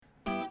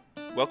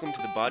Welcome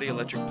to the Body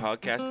Electric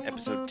Podcast,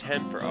 episode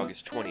 10 for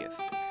August 20th.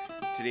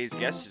 Today's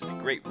guest is the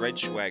great Red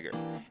Schwager,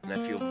 and I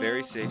feel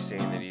very safe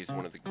saying that he is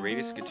one of the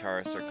greatest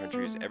guitarists our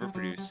country has ever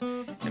produced,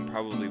 and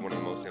probably one of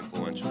the most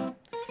influential.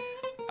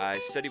 I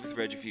studied with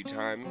Reg a few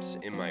times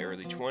in my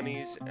early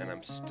 20s, and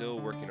I'm still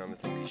working on the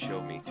things he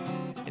showed me,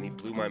 and he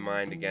blew my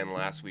mind again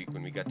last week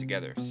when we got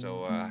together,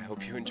 so I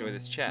hope you enjoy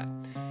this chat.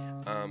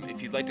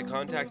 If you'd like to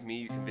contact me,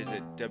 you can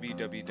visit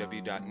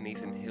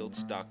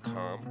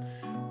www.nathanhiltz.com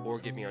or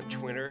get me on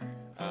Twitter.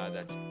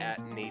 That's at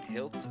Nate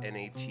Hiltz,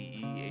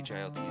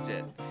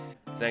 Natehiltz.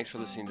 Thanks for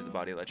listening to the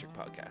Body Electric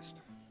Podcast.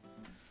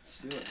 Let's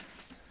do it.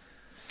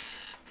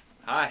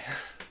 Hi.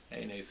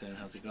 Hey Nathan,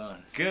 how's it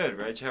going? Good,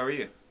 Reg. How are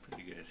you?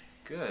 Pretty good.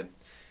 Good.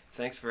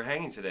 Thanks for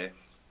hanging today.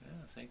 Yeah,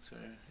 thanks for.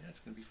 Yeah, it's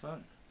gonna be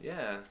fun.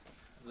 Yeah.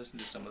 I've listened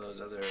to some of those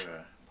other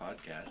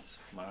podcasts,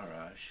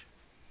 Maharaj.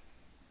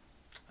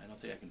 I don't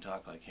think I can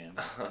talk like him.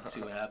 Let's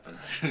see what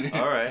happens.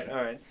 All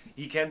right.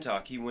 He can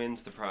talk. He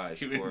wins the prize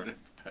for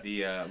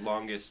the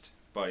longest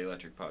Body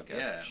Electric podcast.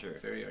 Yeah, for sure.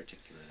 Very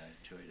articulate. I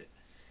enjoyed it.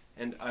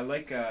 And I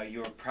like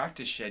your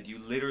practice shed. You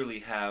literally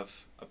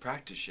have a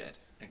practice shed.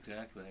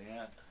 Exactly.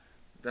 Yeah.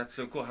 That's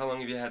so cool. How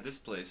long have you had this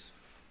place?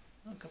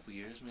 Oh, a couple of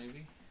years,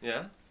 maybe.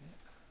 Yeah? Yeah.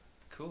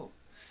 Cool.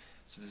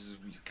 So this is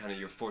kind of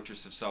your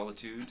fortress of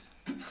solitude?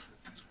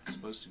 It's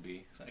supposed to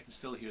be. So I can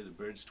still hear the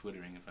birds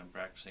twittering if I'm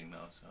practicing,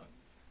 though. So.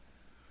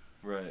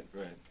 Right.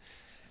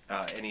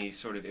 Any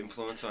sort of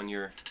influence on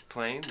your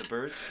playing, the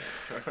birds?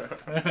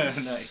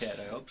 Not yet.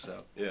 I hope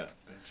so. Yeah.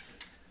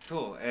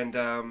 Cool. And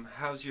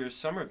how's your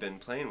summer been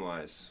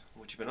playing-wise?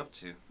 What you been up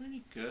to?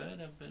 Pretty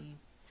good. I've been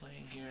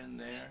playing here and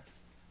there.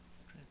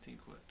 I'm trying to think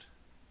what.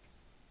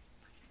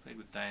 Played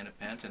with Diana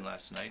Panton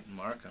last night in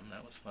Markham.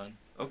 That was fun.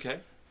 Okay.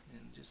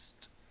 And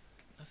just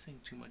nothing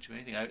too much of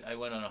anything. I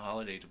went on a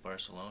holiday to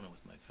Barcelona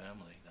with my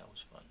family. That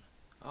was fun.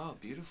 Oh,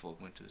 beautiful.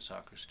 Went to the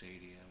soccer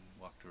stadium,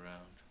 walked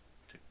around,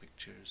 took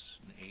pictures,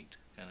 and ate.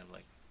 Kind of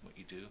like what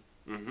you do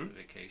Mm-hmm. on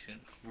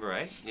vacation.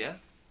 Right, yeah.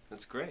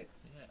 That's great.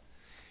 Yeah.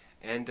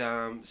 And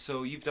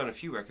so you've done a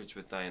few records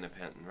with Diana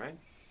Panton, right?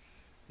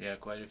 Yeah,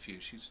 quite a few.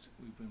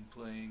 We've been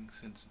playing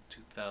since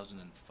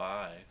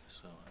 2005,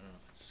 so I don't know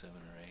if it's 7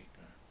 or 8.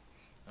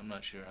 I'm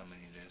not sure how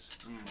many it is.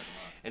 Quite a lot.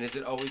 And is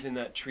it always in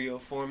that trio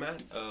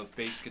format of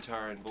bass,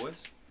 guitar, and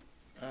voice?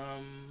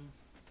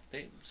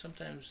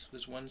 Sometimes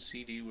there's one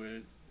CD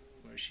where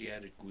she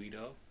added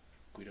Guido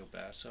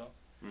Basso.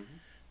 Mm-hmm.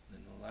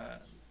 And then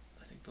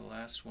I think the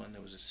last one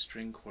there was a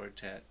string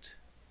quartet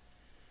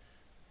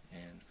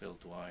and Phil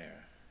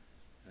Dwyer.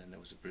 And then there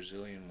was a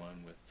Brazilian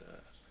one with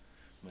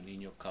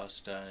Maninho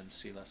Costa and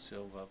Sila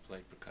Silva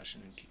played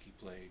percussion and Kiki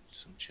played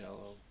some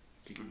cello.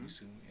 Kiki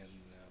Misu and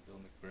Bill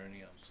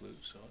McBurney on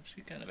flute. So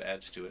she kind of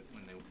adds to it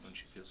when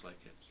she feels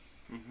like it.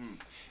 Mm-hmm.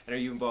 And are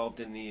you involved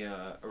in the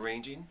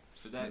arranging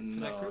for that? No,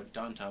 for that group?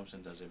 Don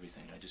Thompson does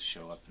everything. I just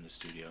show up in the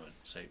studio and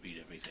sight read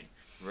everything.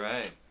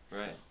 Right. So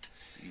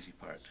it's the easy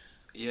part.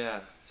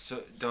 Yeah.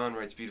 So Don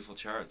writes beautiful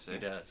charts, eh? He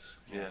does.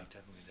 Yeah, he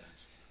definitely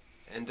does.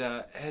 And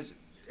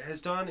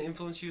has Don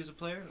influenced you as a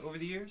player over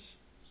the years?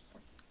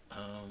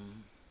 I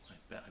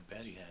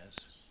bet he has.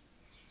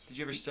 Did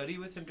you ever study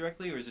with him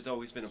directly, or has it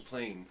always been a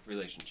playing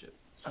relationship?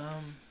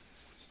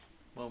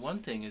 Well, one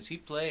thing is he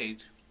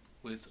played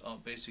with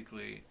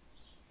basically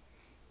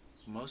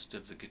most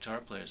of the guitar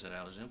players that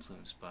I was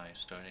influenced by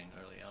starting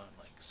early on,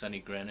 like Sonny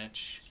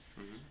Greenwich,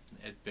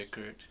 Ed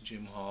Bickert,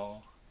 Jim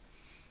Hall,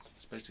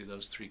 especially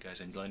those three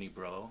guys, and Lenny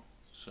Breau.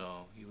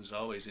 So he was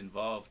always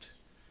involved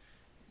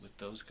with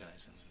those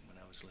guys, and when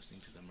I was listening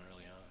to them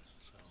early on.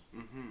 So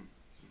and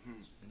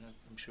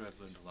I'm sure I've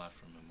learned a lot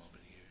from him over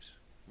the years.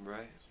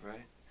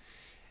 Right.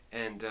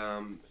 And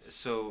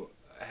so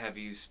have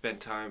you spent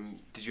time,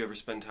 did you ever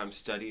spend time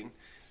studying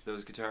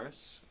those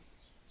guitarists?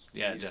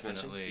 Yeah,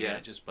 definitely. Yeah,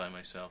 just by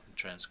myself and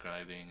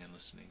transcribing and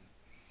listening.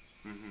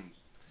 Mm-hmm.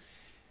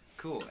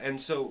 Cool. And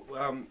so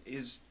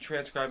is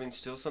transcribing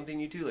still something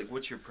you do? Like,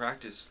 what's your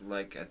practice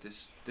like at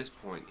this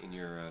point in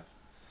your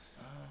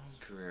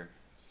career?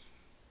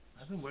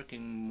 I've been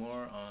working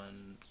more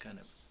on kind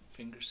of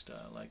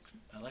fingerstyle.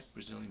 I like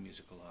Brazilian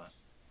music a lot.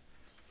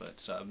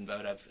 But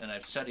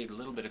I've studied a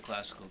little bit of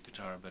classical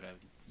guitar, but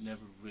I've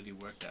never really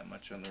worked that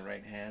much on the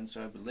right hand.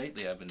 So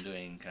lately I've been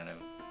doing kind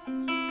of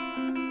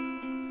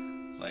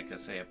like I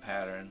say a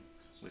pattern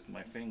with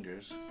my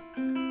fingers,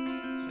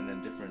 and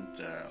then different.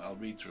 I'll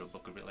read through a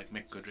book of it. Like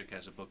Mick Goodrick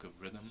has a book of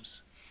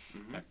rhythms,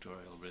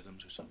 factorial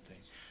rhythms or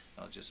something.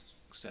 I'll just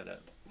set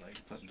up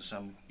put into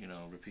some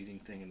repeating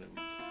thing and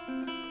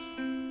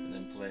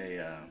then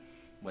play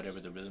whatever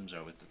the rhythms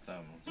are with the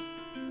thumb.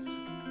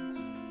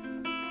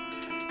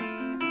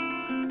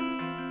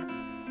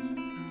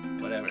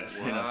 Whatever.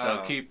 Wow.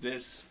 So keep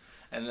this,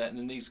 and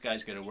then these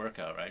guys get a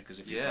workout, right? Because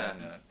if you're doing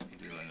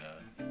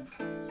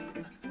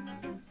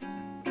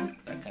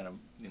that kind of,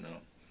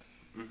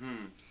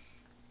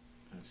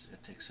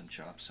 it takes some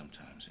chops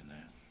sometimes in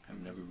that.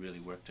 I've never really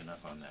worked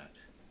enough on that.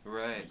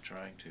 Right. I'm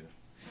trying to.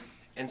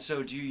 And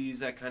so do you use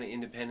that kind of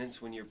independence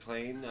when you're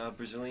playing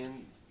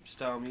Brazilian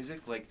style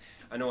music? Like,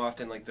 I know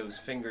often like those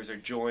fingers are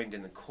joined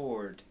in the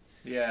chord,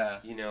 Yeah.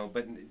 You know,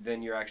 but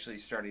then you're actually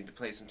starting to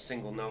play some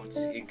single notes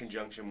in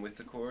conjunction with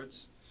the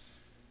chords.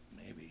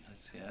 Maybe.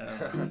 Let's see.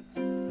 A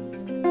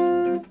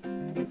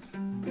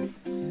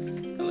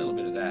little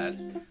bit of that.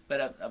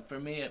 But for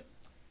me,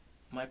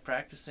 my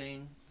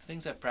practicing, the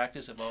things I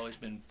practice have always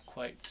been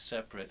quite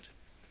separate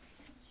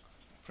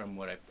from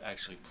what I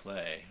actually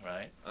play,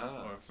 right?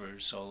 Ah. Or for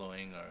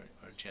soloing or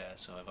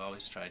jazz. So I've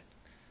always tried,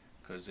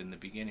 because in the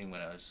beginning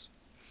when I was,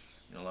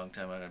 a long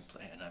time I'd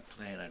play and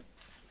I'd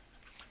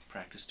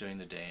practice during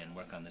the day and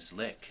work on this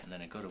lick, and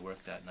then I'd go to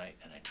work that night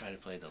and I'd try to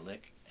play the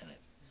lick, and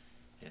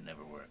it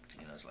never worked.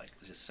 You know, it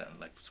just sounded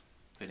like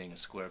fitting a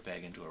square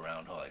peg into a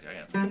round hole. Like,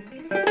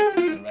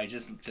 and I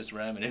just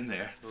ram it in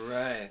there.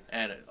 Right.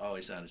 And it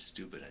always sounded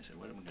stupid. I said,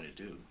 what am I going to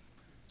do?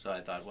 So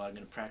I thought, well, I'm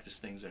going to practice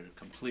things that are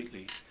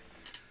completely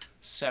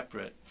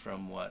separate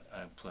from what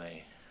I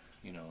play,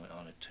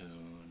 on a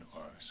tune,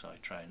 or so I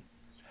try and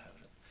have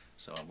it.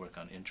 So I work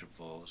on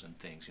intervals and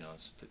things,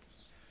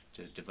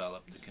 to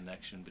develop the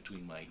connection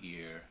between my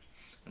ear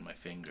and my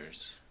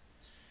fingers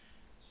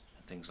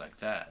and things like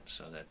that,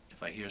 so that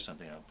if I hear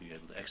something, I'll be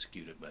able to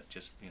execute it. But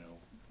just,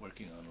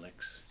 working on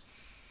licks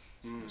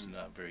is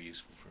not very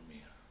useful for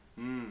me.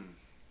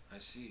 I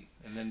see.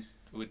 And then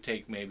it would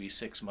take maybe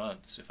 6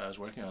 months if I was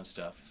working on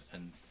stuff,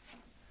 and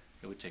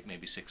it would take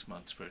maybe 6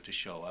 months for it to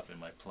show up in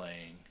my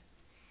playing,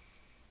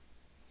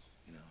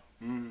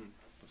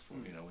 before,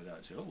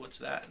 without saying, oh, what's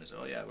that? And I say,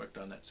 oh, yeah, I worked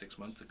on that 6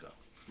 months ago.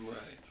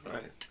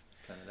 Right.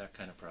 Kind of that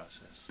kind of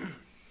process.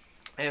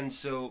 And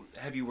so,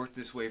 have you worked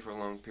this way for a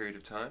long period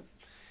of time?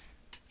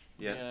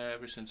 Yeah,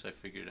 ever since I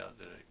figured out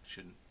that I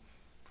shouldn't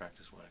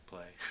practice what I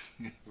play.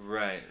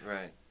 Right.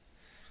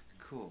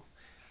 Cool.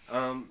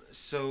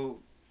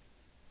 So,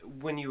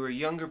 when you were a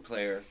younger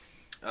player,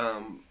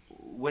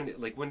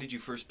 when did you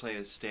first play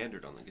a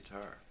standard on the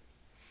guitar?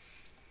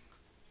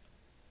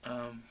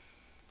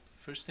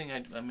 First thing I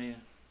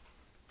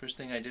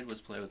did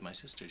was play with my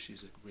sister.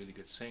 She's a really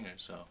good singer,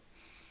 so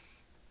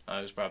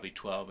I was probably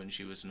 12 and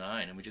she was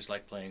 9, and we just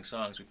liked playing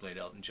songs. We played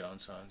Elton John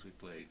songs. We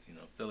played,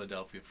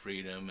 Philadelphia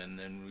Freedom, and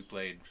then we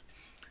played.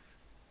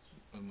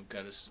 When we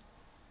got a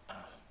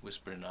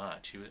Whisper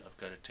Not. I've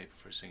got a tape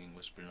of her singing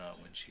Whisper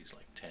Not when she's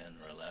like 10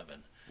 or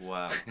 11.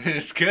 Wow,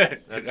 it's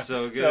good. That's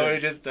so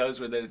good.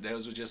 So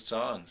those were just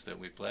songs that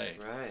we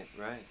played.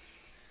 Right.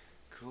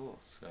 Cool.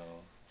 So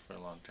for a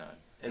long time.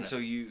 And so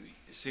you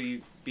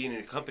being an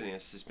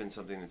accompanist has been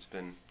something that's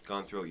been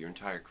gone throughout your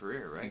entire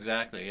career, right?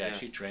 Exactly. Yeah,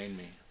 she trained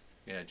me.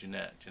 Yeah,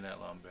 Jeanette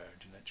Lombard,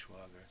 Jeanette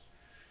Schwager.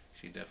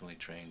 She definitely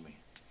trained me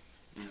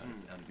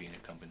how to be an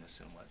accompanist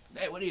and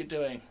hey, what are you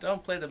doing?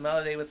 Don't play the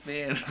melody with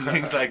me and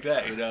things like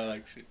that.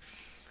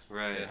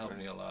 Right. It helped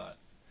me a lot.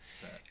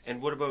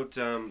 And what about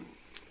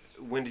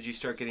when did you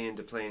start getting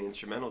into playing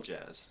instrumental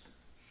jazz?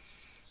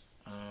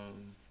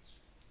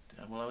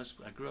 Well,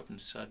 I grew up in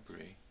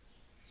Sudbury,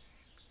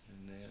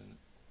 and then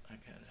I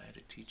had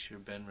a teacher,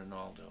 Ben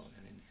Ronaldo,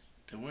 and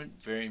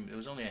there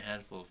was only a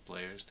handful of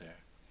players there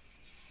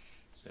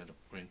that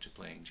were into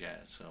playing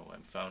jazz. So I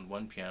found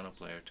one piano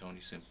player, Tony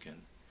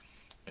Simpkin,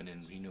 and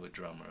then he knew a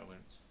drummer,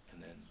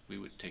 and then we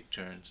would take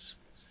turns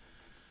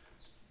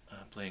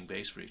playing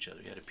bass for each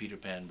other. We had a Peter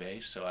Pan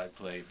bass, so I'd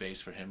play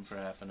bass for him for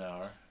half an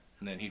hour,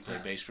 and then he'd play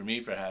bass for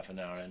me for half an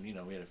hour, and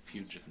we had a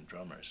few different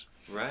drummers.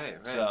 Right.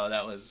 So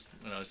that was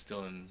when I was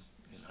still in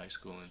high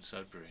school in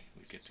Sudbury.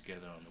 We'd get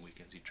together on the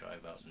weekends. He'd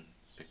drive out and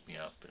pick me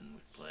up, and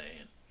we'd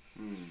play,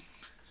 and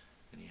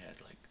he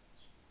had like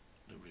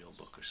the real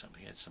book or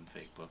something. He had some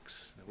fake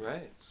books.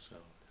 Right. So.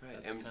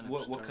 Right. And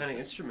what kind of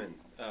instrument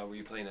were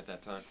you playing at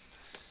that time?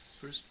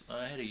 First,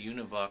 I had a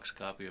Univox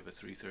copy of a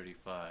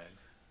 335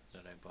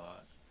 that I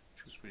bought,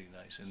 which was pretty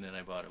nice, and then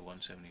I bought a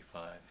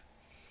 175.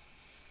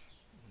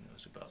 And it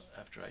was about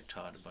after I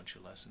taught a bunch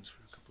of lessons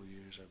for a couple of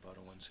years. I bought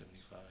a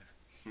 175.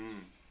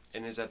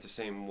 And is that the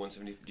same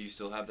 170? Do you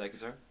still have that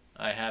guitar?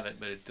 I have it,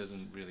 but it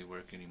doesn't really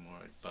work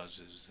anymore. It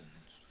buzzes,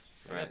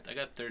 and I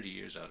got 30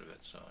 years out of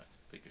it, so I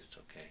figured it's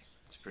okay.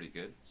 It's pretty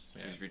good.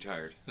 Yeah. He's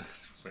retired.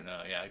 For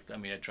now, yeah. I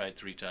tried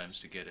 3 times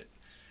to get it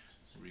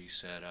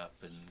reset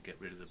up and get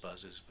rid of the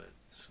buzzes, but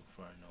so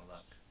far no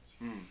luck.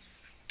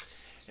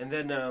 And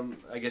then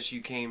I guess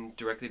you came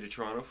directly to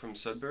Toronto from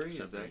Sudbury?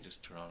 Sudbury,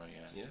 just Toronto,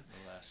 yeah.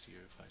 The last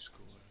year of high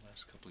school, or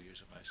last couple of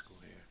years of high school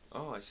here.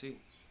 Oh, I see.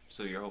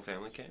 So your whole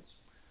family came?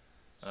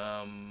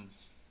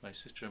 My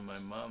sister and my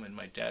mom, and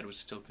my dad was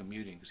still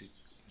commuting because he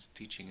was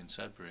teaching in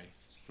Sudbury.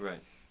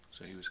 Right.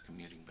 So he was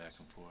commuting back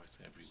and forth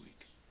every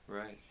week.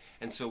 Right.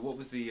 And so what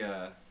was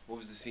the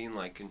scene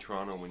like in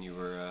Toronto when you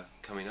were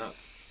coming up?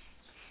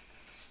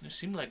 It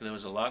seemed like there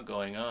was a lot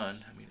going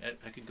on. I mean,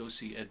 I could go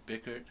see Ed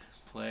Bickert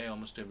play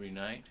almost every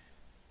night.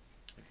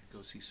 I could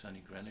go see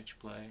Sonny Greenwich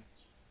play.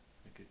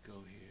 I could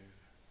go here.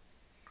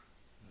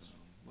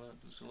 Well,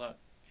 there was a lot.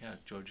 Yeah,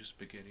 George's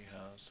Spaghetti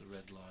House, the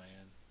Red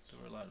Lion.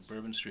 There were a lot.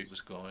 Bourbon Street was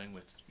going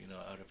with,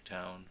 out of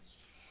town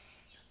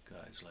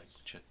guys like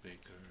Chet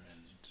Baker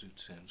and Zoot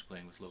Sims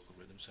playing with local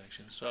rhythm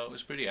sections. So it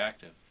was pretty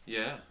active.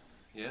 Yeah.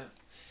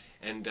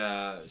 And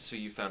so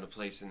you found a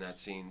place in that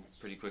scene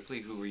pretty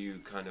quickly. Who were you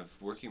kind of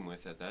working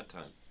with at that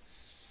time?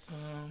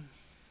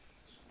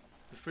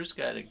 first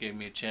guy that gave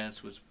me a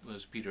chance was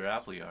Peter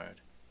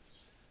Appleyard,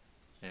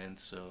 and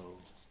so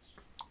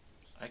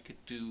I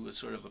could do a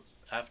sort of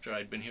after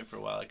I'd been here for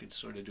a while, I could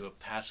sort of do a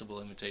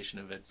passable imitation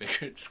of Ed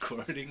Bickert's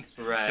chording.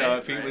 Right. So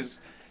if he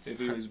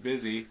was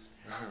busy,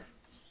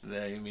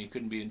 then I mean he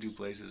couldn't be in two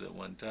places at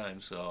one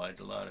time. So I did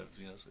a lot of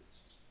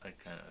I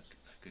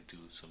could do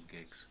some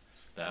gigs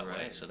that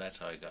way. So that's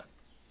how I got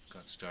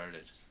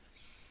started.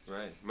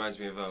 Right. Reminds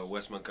me of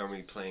Wes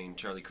Montgomery playing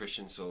Charlie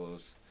Christian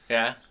solos.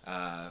 Yeah.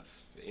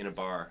 In a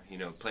bar,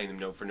 playing them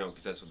note for note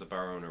because that's what the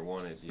bar owner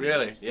wanted.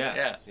 Really?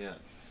 Yeah.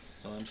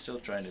 Well, I'm still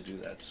trying to do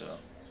that, so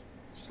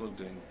still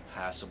doing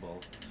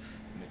passable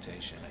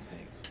imitation, I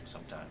think,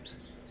 sometimes.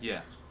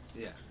 Yeah,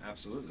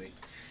 absolutely.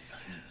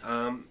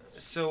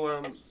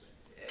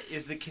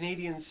 Is the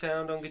Canadian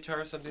sound on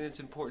guitar something that's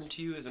important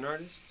to you as an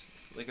artist,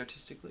 like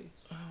artistically?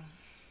 I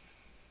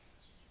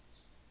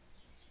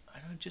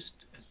don't know, just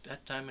at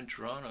that time in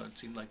Toronto, it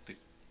seemed like the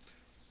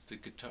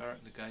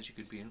guys you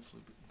could be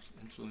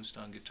influenced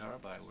on guitar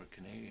by were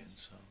Canadian,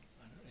 so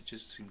it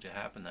just seemed to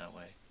happen that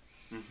way.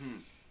 Mm-hmm.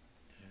 And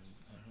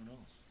I don't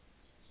know.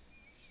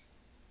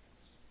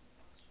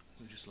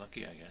 We're just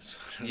lucky, I guess.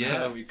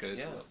 Because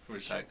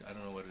I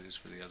don't know what it is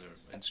for the other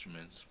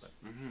instruments, but.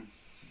 Mm-hmm.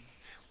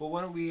 Well,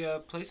 why don't we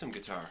play some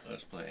guitar?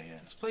 Let's play, yeah.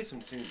 Let's play some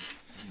tunes.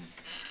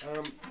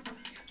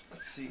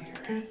 Let's see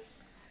here.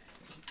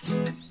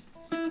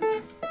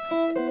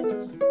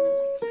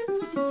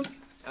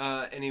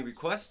 Any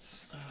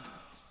requests?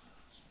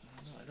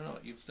 I don't know.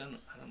 You've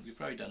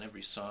probably done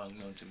every song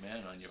known to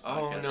man on your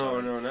podcast.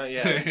 Oh no, not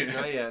yet.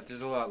 Not yet.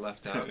 There's a lot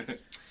left out.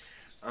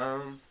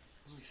 Let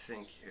me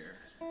think here.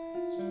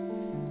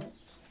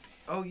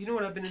 Oh, you know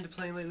what I've been into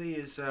playing lately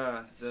is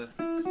the.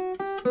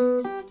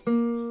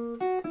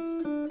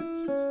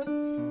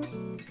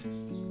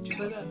 Did you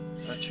play that?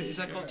 Is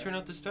that called "Turn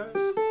Out the Stars"?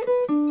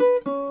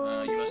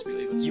 You Must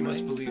Believe in Spring. You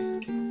Must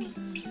Believe.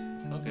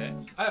 Okay.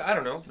 I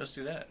don't know. Let's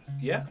do that.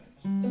 Yeah.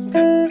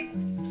 Okay.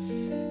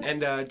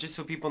 And just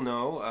so people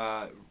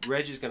know,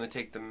 Reg is going to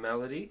take the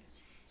melody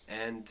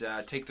and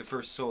take the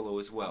first solo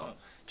as well, okay.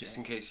 Just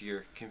in case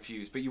you're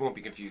confused. But you won't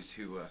be confused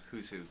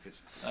who's who,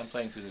 because I'm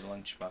playing through the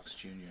Lunchbox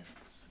Junior.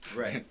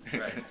 Right.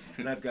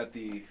 And I've got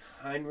the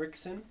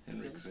Henriksen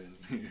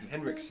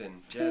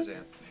jazz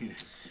amp.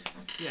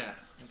 Yeah.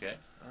 Okay.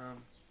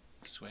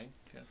 Swing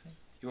kind of thing.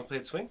 You want to play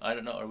it swing? I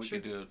don't know, or we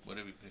could do it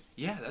whatever you pick.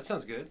 Yeah, that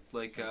sounds good.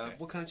 Like, okay.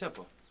 What kind of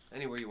tempo?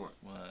 Anywhere you want.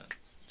 1,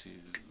 2,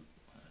 3.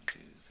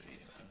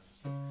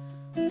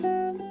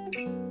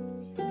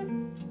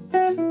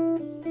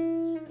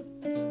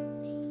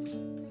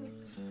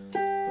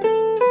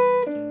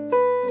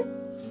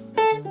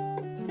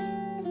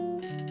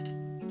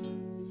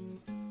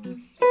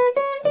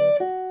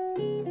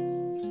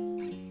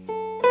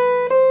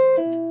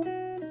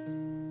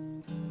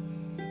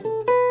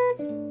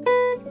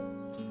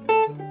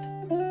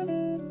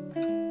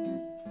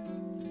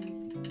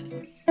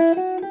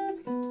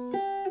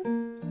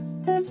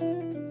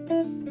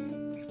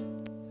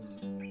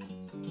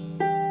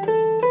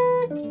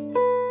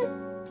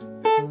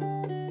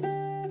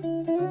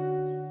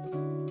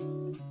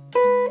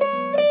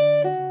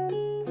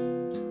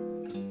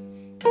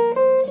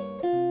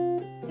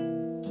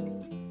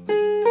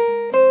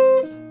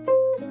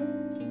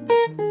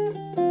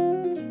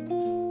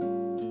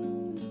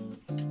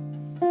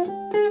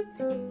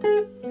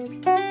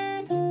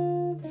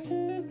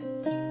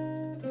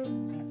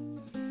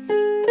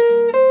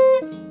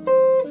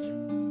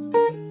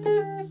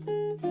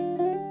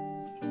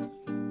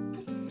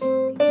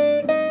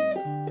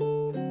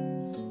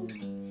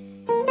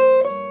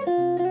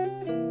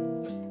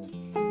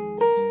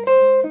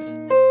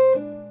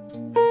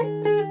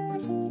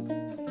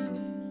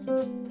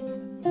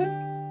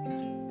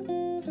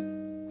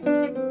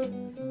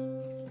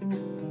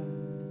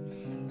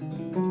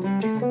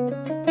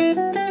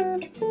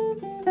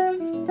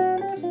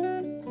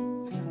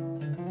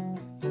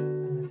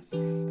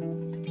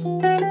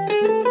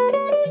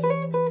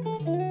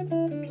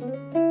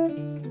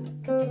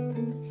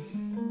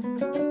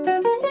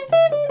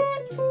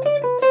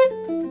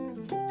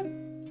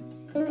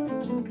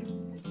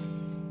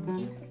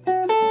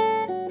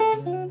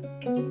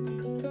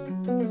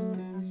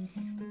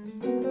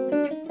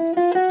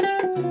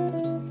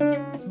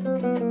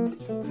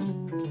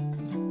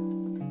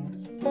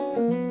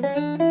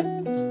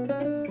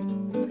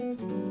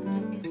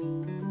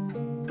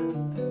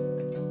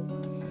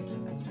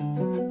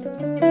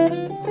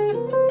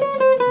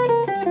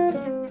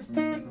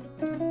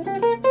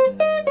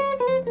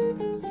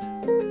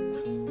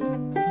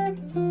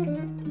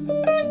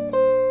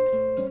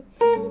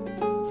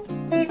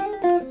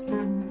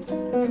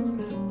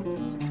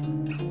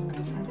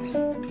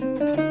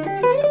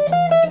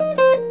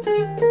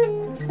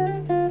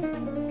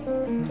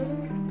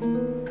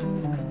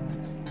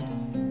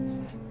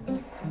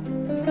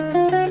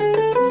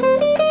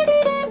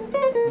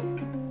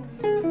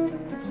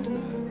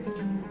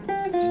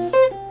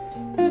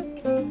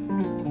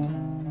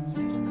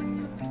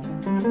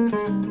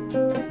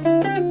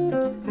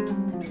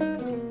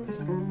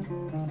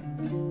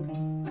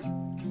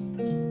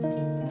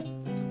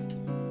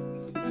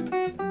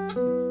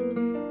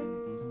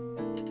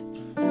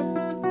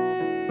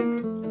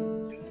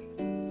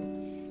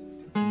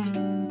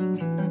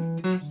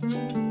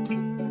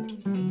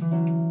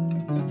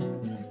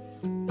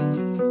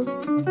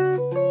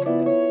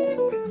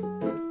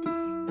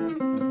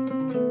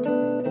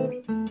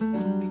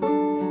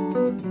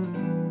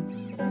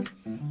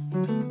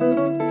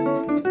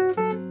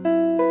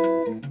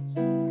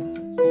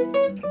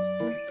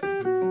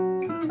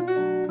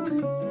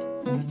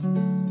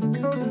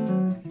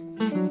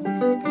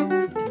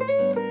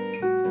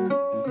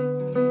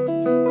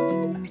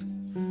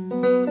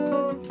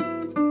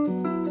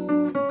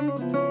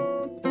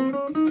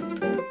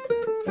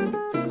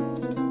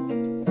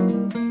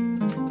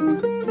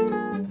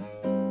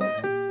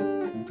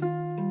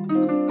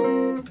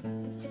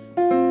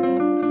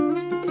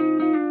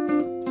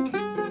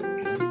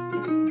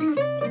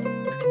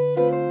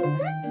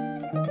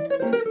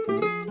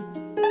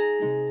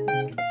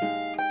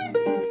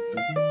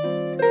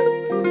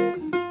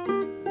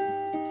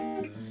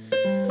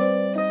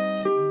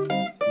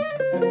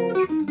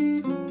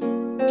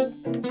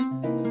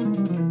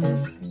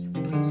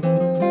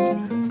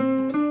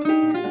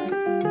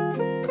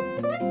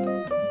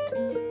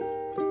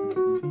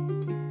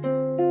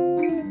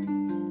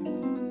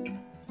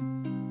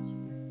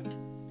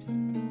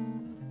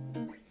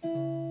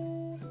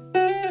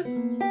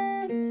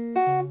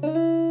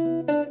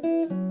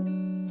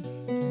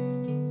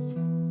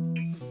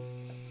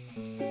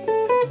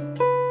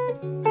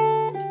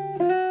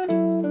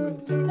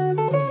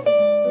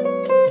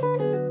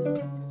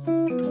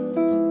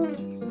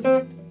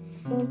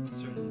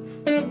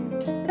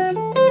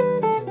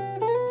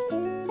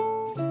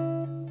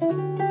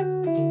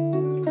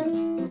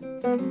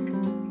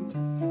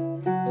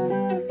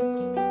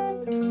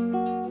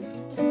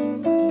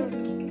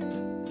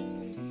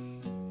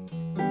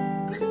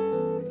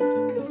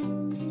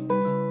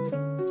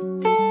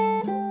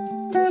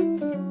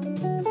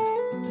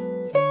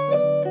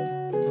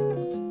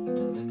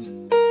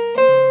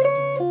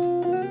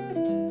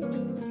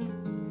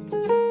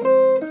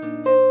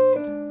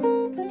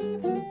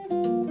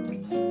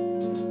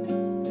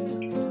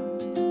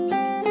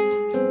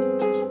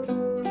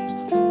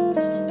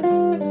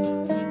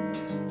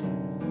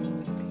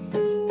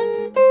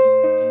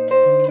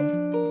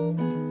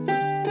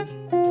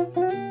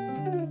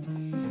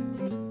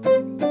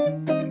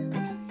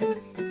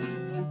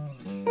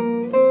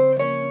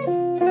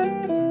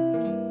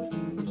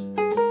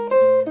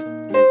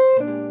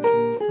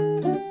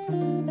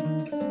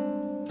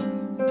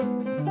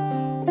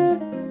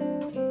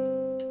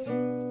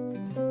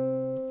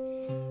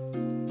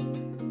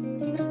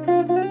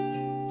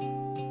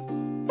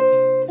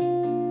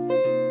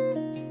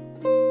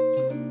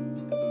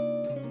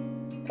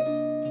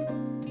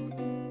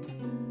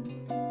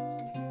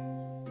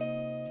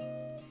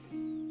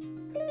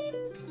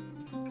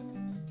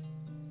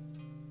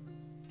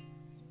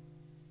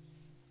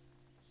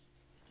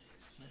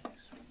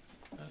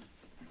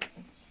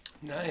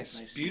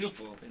 Nice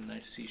Beautiful.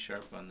 Nice C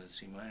sharp on the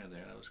C minor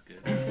there. That was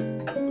good.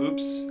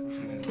 Oops.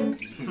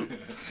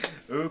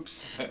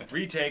 Oops.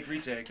 Retake.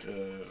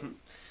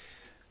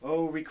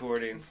 Oh,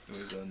 recording. It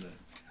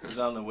was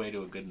on the way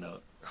to a good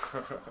note.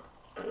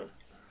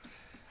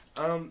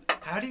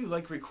 How do you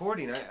like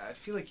recording? I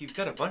feel like you've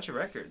got a bunch of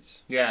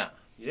records. Yeah.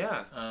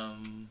 Yeah. I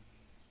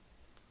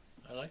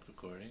like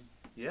recording.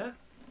 Yeah?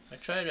 I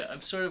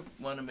sort of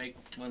want to make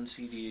one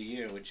CD a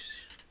year, which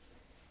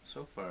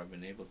so far I've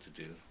been able to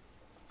do.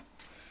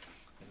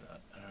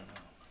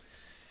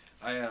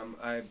 I don't know.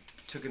 I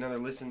took another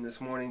listen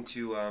this morning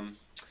to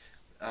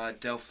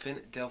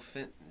Delphin.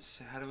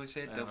 How do I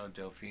say it? I don't know,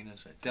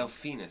 Delphinus. I think.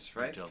 Delphinus,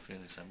 right?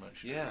 Delphinus, I'm not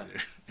sure. Yeah.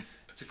 Either.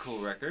 It's a cool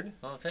record.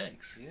 Oh,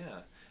 thanks.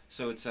 Yeah.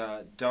 So it's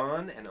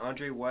Don and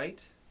Andre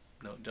White.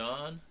 No,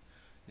 Don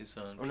is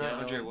on not piano,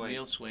 Andre White.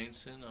 Neil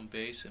Swainson on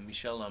bass, and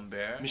Michel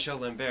Lambert. Michel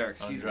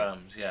Lambert, on excuse me.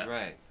 drums, yeah.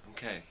 Right.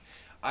 Okay.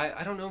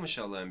 I don't know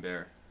Michel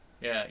Lambert.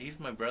 Yeah, he's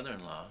my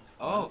brother-in-law.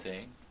 Oh. One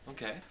thing.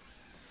 Okay.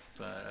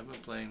 But I've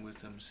been playing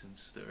with him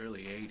since the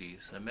early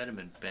 '80s. I met him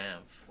in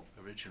Banff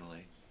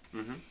originally.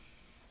 Mm-hmm.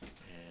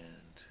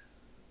 And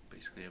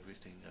basically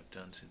everything I've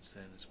done since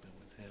then has been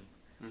with him.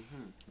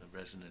 Mm-hmm. The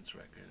Resonance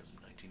record of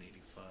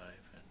 1985.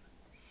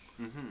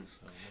 Mm-hmm.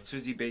 So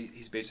is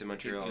he's based in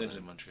Montreal? He lives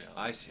in Montreal.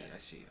 I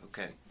see.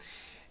 Okay.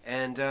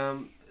 And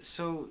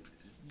so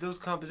those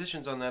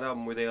compositions on that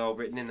album, were they all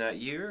written in that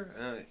year?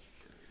 I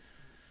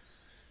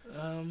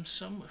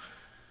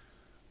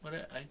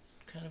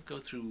kind of go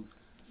through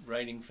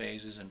writing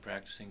phases and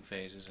practicing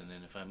phases, and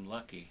then if I'm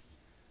lucky,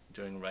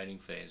 during writing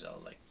phase,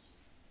 I'll like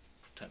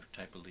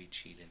type a lead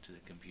sheet into the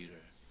computer.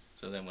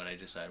 So then when I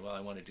decide, I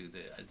want to do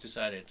this, I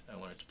decided I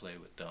wanted to play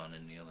with Don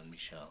and Neil and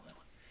Michel.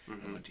 I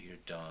wanted to hear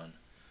Don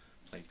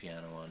play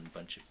piano on a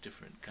bunch of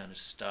different kind of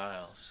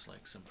styles,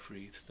 like some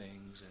free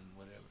things and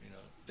whatever,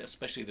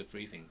 especially the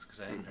free things, because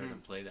I hadn't heard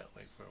him play that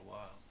way for a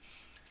while.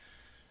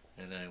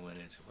 And then I went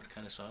in and said, what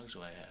kind of songs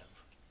do I have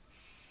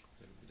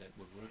that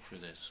would work for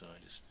this? So I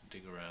just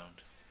dig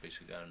around,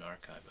 basically got an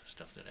archive of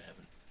stuff that I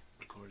haven't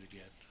recorded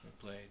yet or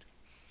played.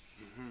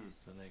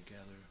 Then I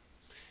gather.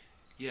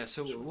 Yeah,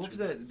 so what was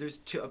that? There's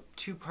a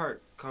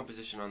two-part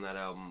composition on that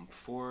album.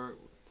 Four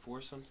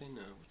something?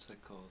 No, what's that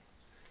called?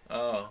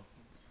 Oh,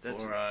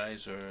 Four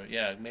Eyes, or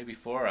maybe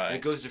Four Eyes. And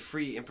it goes to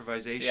free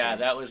improvisation. Yeah,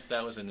 that was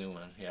a new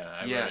one. Yeah,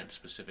 I wrote it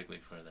specifically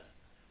for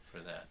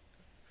that.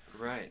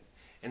 Right,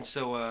 and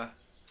so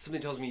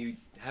something tells me you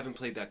haven't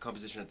played that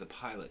composition at the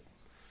Pilot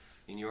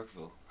in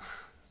Yorkville.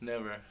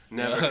 Never.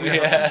 Never. No.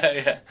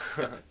 Yeah.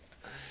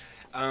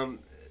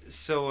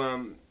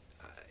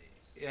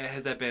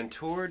 Has that band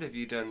toured? Have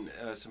you done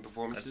some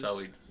performances? That's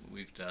all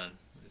we've done.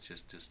 It's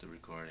just the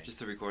recording. Just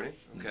the recording?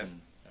 Okay.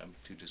 I'm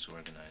too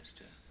disorganized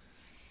to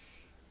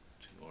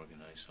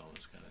organize all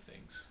those kind of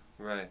things.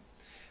 Right.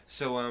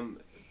 So,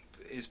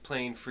 is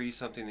playing free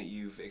something that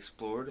you've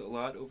explored a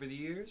lot over the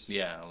years?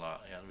 Yeah, a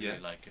lot. Yeah, I really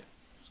like it.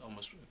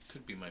 It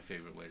could be my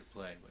favorite way to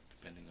play, but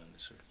depending on the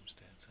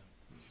circumstance,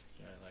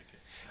 I like it.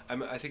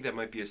 I think that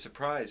might be a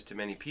surprise to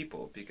many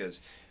people,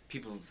 because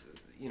people,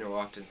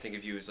 often think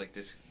of you as like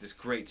this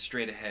great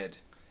straight ahead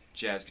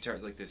jazz guitar,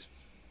 like this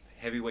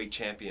heavyweight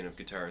champion of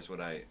guitar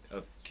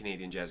of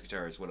Canadian jazz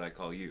guitar is what I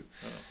call you.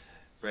 Oh.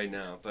 Right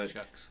now, but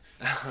shucks.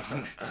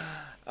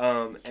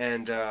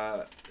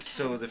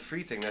 So the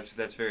free thing,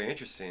 that's very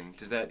interesting.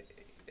 Does that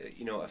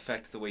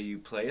affect the way you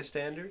play a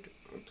standard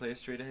or play a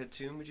straight ahead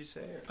tune, would you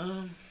say?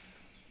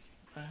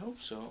 I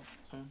hope so.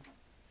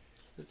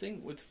 The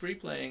thing with free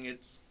playing,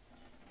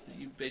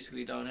 you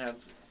basically don't have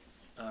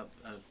a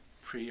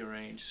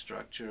prearranged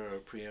structure or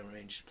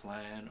prearranged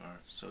plan,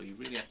 so you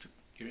really have to,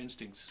 your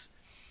instincts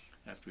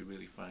have to be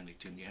really finely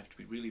tuned. You have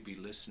to really be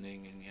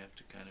listening, and you have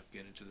to kind of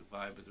get into the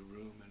vibe of the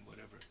room and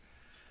whatever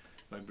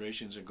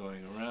vibrations are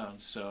going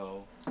around.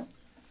 So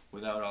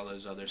without all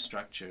those other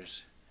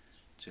structures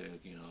to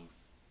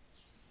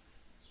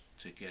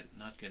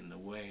not get in the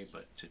way,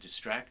 but to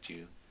distract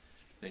you,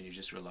 then you're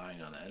just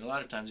relying on that. And a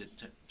lot of times it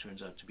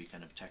turns out to be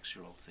kind of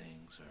textural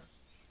things, or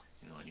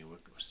and you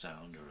work a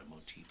sound or a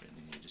motif, and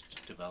you're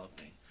just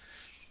developing.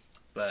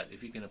 But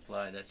if you can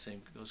apply those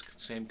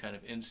same kind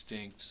of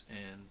instincts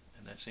and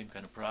that same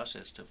kind of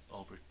process to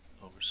over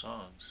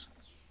songs,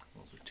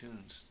 over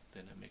tunes,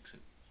 then it makes it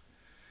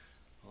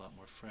a lot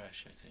more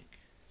fresh, I think.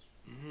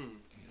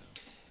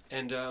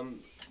 And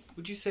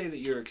would you say that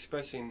you're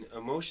expressing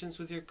emotions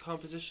with your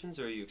compositions,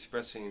 or are you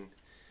expressing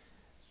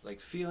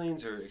like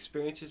feelings or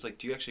experiences? Like,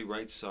 do you actually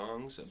write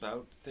songs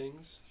about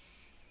things?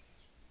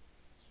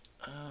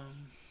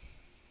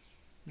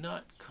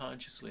 Not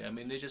consciously. I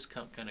mean, they just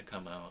kind of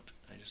come out.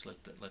 I just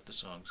let the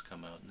songs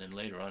come out, and then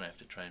later on I have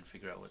to try and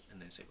figure out what. And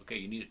they say, okay,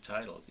 you need a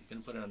title. You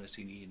can put it on a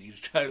CD. You need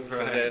a title. Right.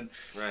 So then,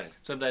 right.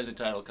 Sometimes the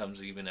title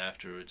comes even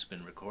after it's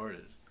been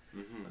recorded.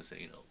 Mm-hmm. I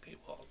say, okay,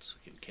 waltz.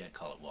 Okay, we can't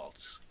call it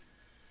waltz.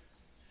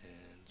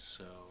 And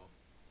so,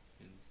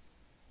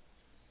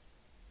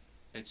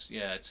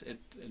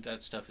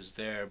 that stuff is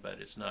there, but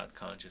it's not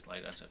conscious.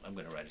 Like I'm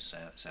going to write a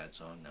sad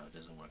song now. It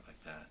doesn't work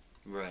like that.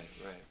 Right.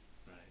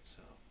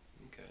 So.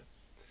 Okay.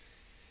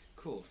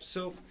 Cool.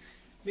 So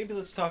maybe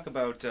let's talk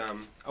about.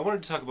 I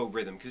wanted to talk about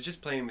rhythm because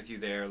just playing with you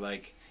there,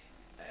 like,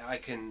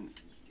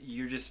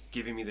 you're just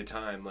giving me the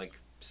time, like,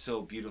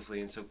 so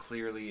beautifully and so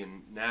clearly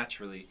and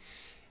naturally,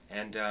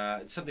 and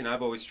it's something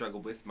I've always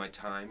struggled with, my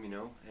time,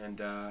 and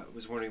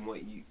was wondering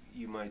what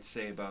you might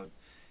say about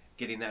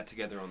getting that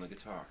together on the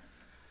guitar.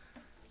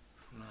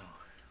 No.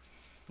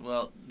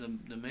 Well,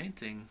 the main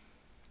thing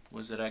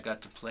was that I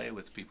got to play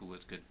with people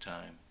with good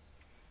time.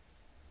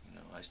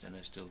 I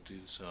still do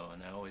so,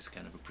 and I always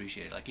kind of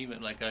appreciate it. Like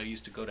even like I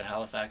used to go to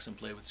Halifax and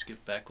play with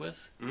Skip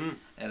Beckwith, and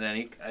then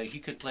he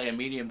could play a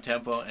medium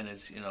tempo, and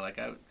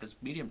because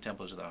medium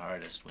tempos are the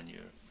hardest when you're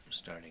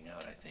starting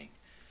out. I think,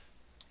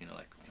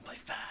 like you can play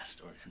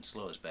fast and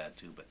slow is bad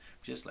too, but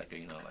just like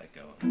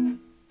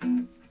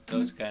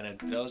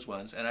those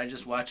ones, and I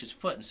just watch his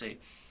foot and say,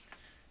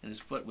 and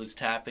his foot was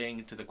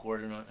tapping to the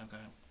quarter note. I'm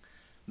going,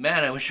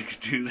 man, I wish I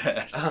could do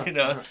that,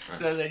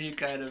 So then you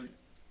kind of.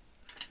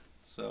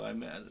 So I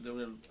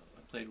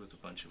played with a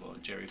bunch of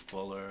Jerry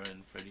Fuller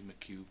and Freddie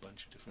McHugh, a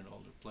bunch of different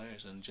older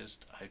players, and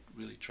I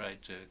really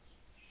tried to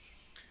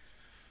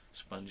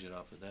sponge it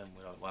off of them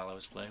while I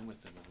was playing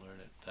with them and learn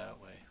it that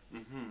way.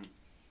 Mm-hmm.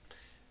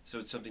 So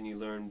it's something you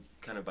learn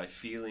kind of by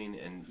feeling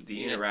and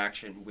the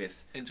interaction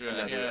with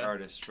another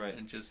artist, right?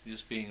 And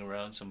just being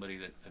around somebody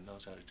that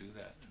knows how to do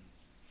that.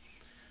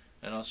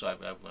 And also I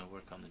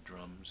work on the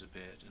drums a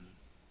bit, and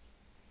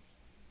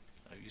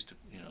I used to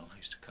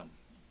come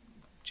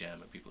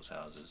jam at people's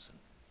houses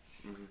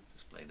and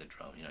just play the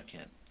drum. I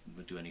can't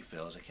do any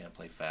fills. I can't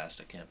play fast.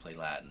 I can't play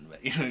Latin.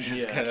 But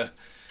just kind of,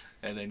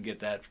 and then get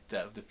that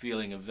the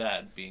feeling of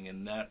that being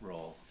in that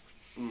role.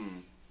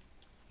 Mm.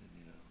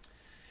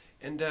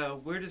 And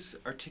where does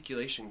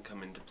articulation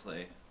come into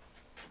play?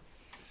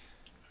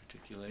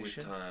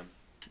 Articulation with time,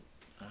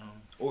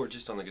 or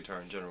just on the guitar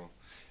in general.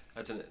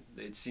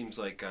 It seems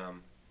like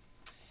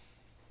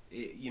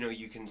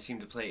you can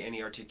seem to play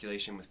any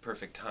articulation with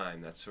perfect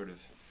time. That's sort of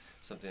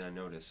something I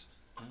notice.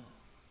 Oh,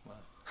 wow.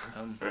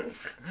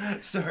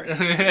 Sorry.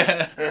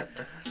 I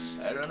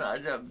don't know.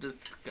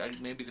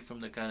 Maybe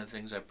from the kind of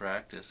things I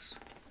practice.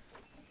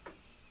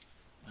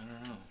 I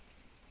don't know.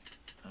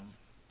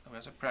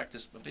 As I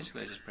practice,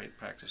 basically I just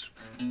practice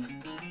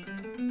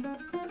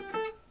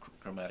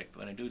chromatic.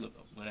 When I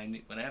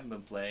haven't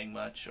been playing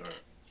much, or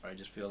I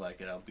just feel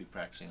like it, I'll be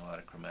practicing a lot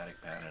of chromatic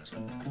patterns.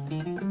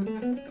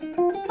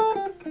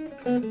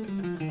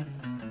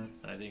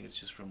 And I think it's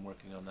just from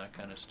working on that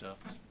kind of stuff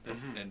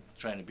and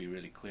trying to be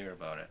really clear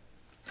about it.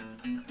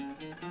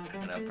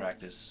 And I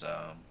practice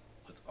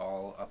with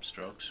all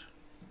upstrokes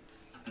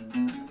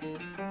and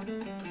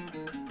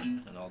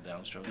all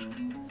downstrokes.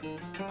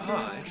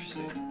 Ah,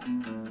 interesting.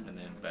 And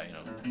then,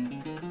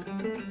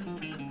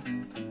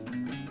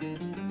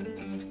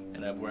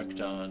 and I've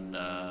worked on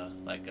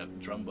like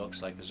drum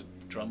books. Like there's a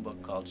drum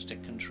book called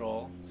Stick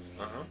Control,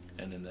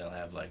 and then they'll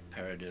have like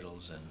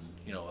paradiddles and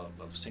a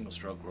single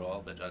stroke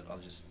roll. But I'll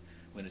just,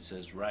 when it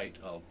says right,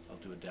 I'll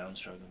do a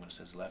downstroke, and when it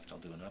says left, I'll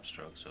do an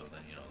upstroke. So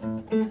then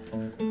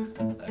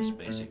that's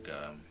basic.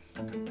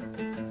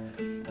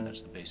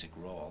 That's the basic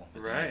roll.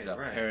 But then I've got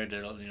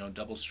paradiddle,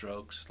 double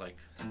strokes like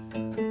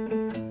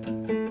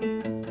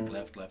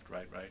left, left,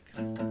 right, right,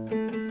 and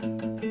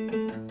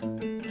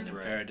then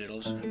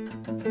paradiddles.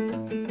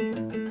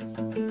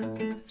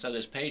 So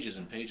there's pages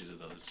and pages of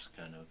those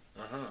kind of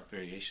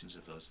variations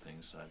of those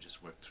things. So I've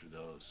just worked through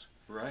those.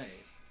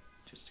 Right.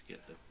 Just to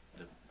get the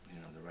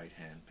right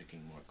hand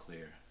picking more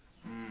clear.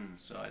 Mm.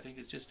 So I think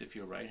it's just if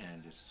your right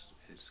hand is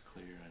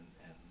clear and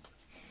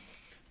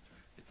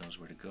it knows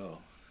where to go,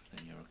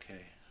 then you're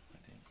okay, I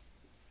think.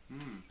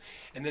 Mm.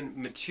 And then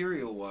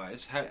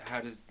material-wise,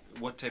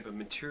 what type of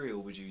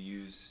material would you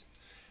use?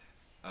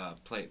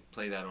 Play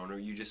that on, or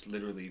you just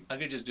literally I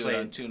could just do it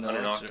on two notes on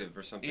an octave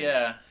or something.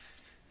 Yeah,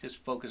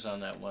 just focus on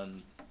that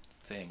one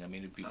thing. I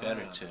mean, it'd be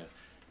better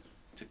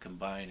to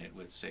combine it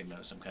with, say,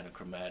 some kind of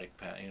chromatic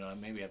pattern.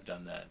 Maybe I've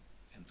done that,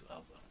 and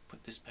I'll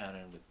put this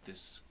pattern with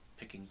this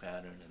picking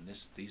pattern and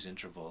these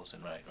intervals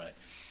and right.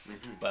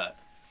 Mm-hmm. But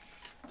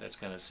that's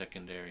kind of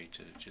secondary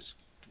to just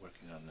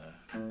working on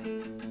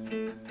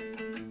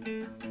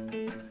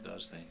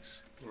those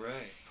things.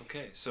 Right.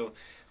 Okay. So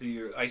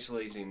you're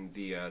isolating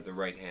the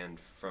right hand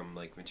from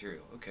like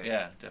material. Okay.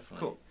 Yeah, definitely.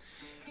 Cool.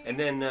 And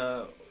then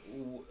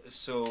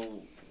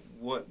so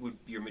what would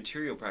your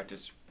material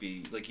practice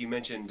be? Like you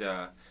mentioned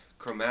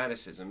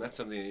chromaticism. That's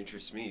something that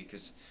interests me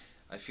because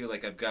I feel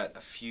like I've got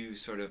a few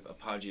sort of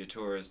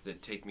appoggiaturas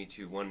that take me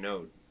to one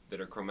note that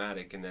are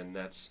chromatic, and then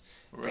that's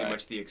pretty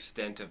much the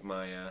extent of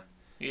my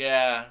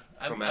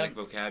chromatic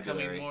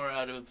vocabulary. Coming more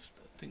out of,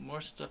 I think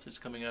more stuff that's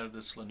coming out of the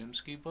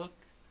Slanumsky book.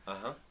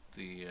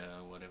 The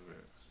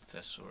whatever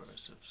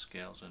thesaurus of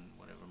scales and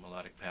whatever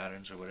melodic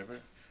patterns or whatever.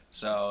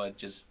 So it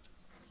just,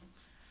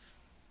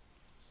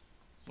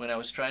 when I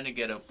was trying to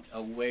get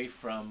away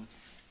from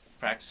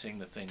practicing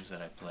the things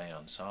that I play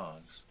on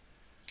songs,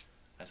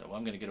 I thought, well,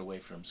 I'm going to get away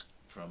from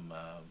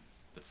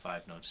the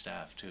 5-note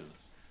staff too.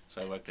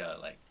 So I worked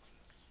out, like,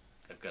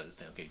 I've got this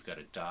thing. Okay, you've got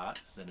a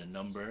dot, then a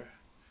number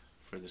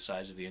for the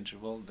size of the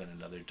interval, then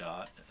another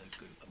dot.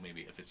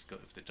 Maybe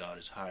if the dot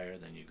is higher,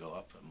 then you go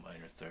up a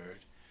minor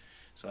third.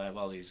 So I have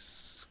all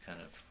these kind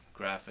of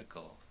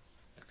graphical,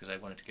 because I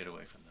wanted to get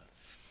away from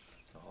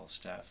the whole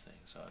staff thing.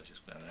 So I was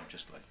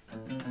just like,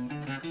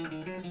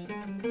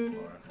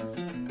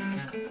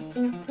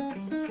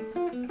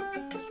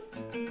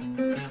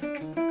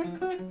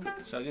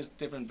 so just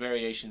different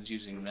variations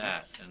using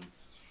that,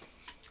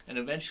 and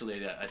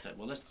eventually I thought,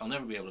 well, I'll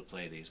never be able to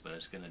play these, but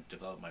it's going to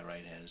develop my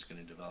right hand, it's going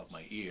to develop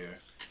my ear.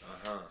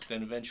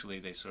 Then eventually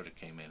they sort of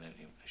came in and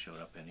showed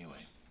up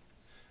anyway.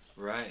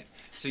 Right.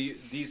 So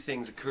these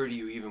things occur to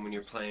you even when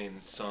you're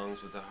playing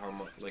songs with a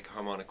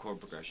harmonic chord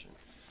progression?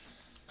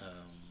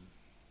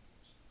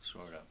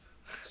 Sort of.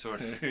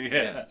 Sort of.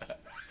 Yeah.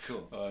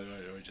 Cool. Or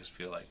just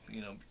feel like,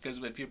 because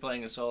if you're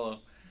playing a solo,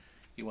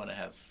 you want to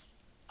have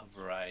a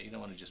variety. You don't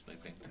want to just play.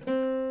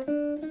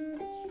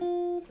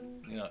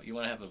 You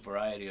want to have a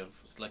variety of,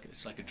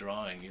 it's like a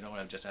drawing. You don't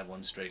want to just have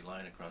one straight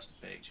line across the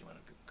page. You want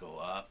to go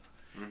up,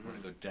 you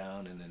want to go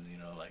down, and then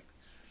like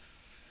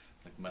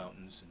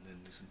mountains, and then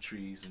there's some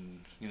trees,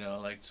 and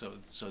so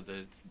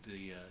the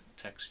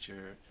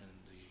texture and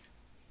the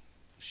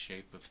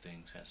shape of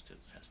things has to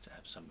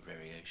have some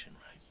variation,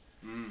 right?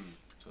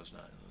 So it's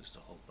not just a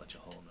whole bunch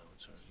of whole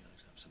notes, or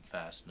have some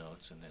fast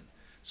notes, and then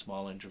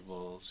small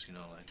intervals, and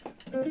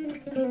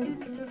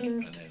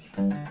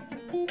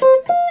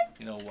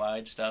then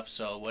wide stuff.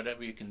 So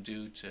whatever you can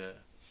do to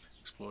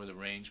explore the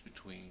range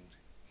between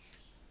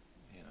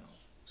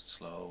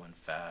slow and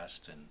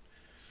fast, and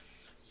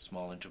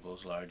small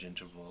intervals, large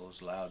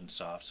intervals, loud and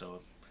soft.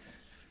 So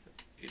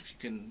if you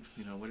can,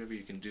 whatever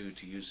you can do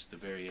to use the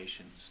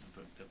variations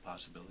and the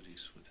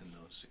possibilities within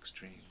those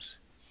extremes.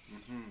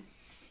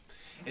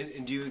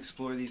 And do you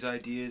explore these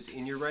ideas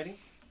in your writing?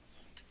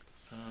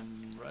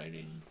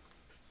 Writing,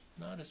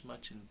 not as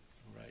much in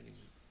writing,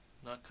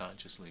 not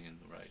consciously in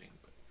the writing,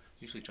 but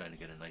usually trying to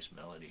get a nice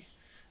melody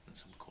and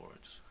some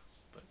chords.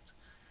 But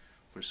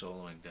for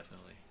soloing,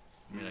 definitely.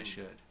 I mean, I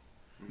should.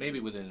 Maybe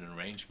within an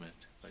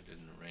arrangement. If I did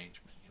an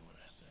arrangement, you want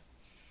to have that.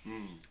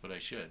 But I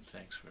should.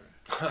 Thanks for.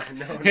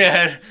 No.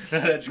 Yeah,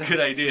 that's a good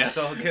idea. It's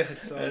all good.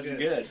 That's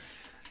good.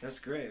 That's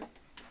great.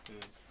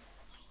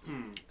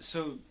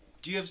 So,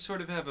 do you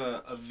have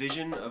a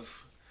vision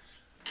of,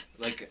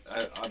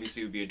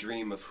 obviously it would be a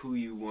dream of who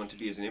you want to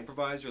be as an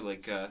improviser?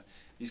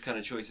 These kind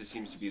of choices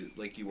seems to be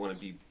like you want to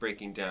be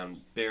breaking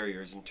down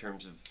barriers in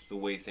terms of the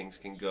way things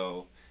can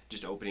go,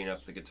 just opening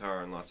up the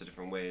guitar in lots of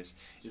different ways.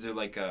 Is there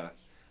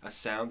a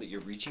sound that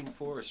you're reaching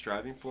for or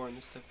striving for in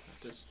this stuff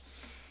like this?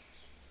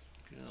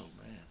 Oh,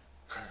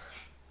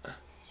 man.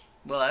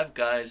 Well, I have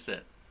guys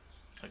that,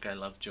 I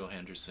love Joe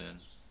Henderson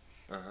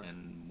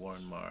and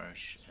Warren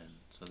Marsh, and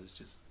so there's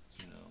just,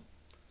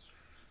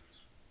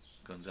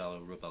 Gonzalo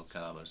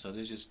Rubalcaba. So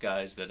there's just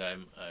guys that I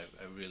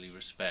really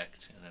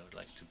respect, and I would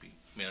like to be.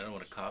 I mean, I don't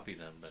want to copy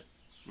them, but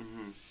I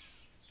don't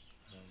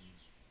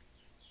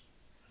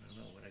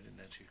know. What I didn't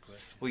answer your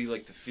question. Well, you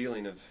like the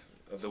feeling of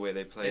the way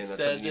they play, and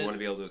that's something you want to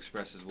be able to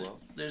express as well.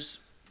 There's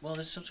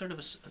some sort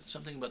of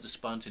something about the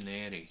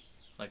spontaneity,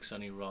 like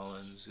Sonny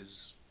Rollins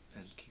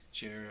and Keith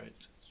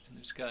Jarrett, and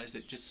there's guys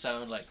that just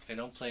sound like they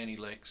don't play any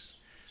licks.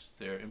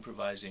 They're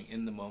improvising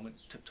in the moment,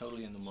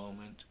 totally in the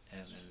moment,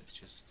 and then it's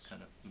just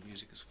kind of the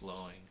music is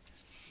flowing.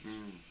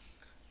 And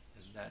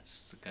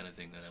that's the kind of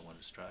thing that I want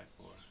to strive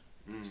for,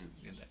 in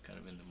that kind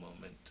of in the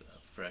moment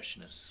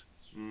freshness.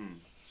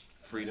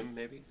 Freedom,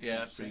 maybe?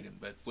 Yeah, freedom,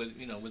 but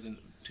within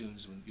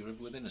tunes, when you're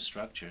within a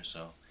structure,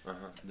 so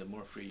the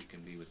more free you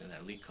can be within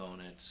that. Lee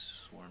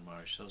Konitz, Warren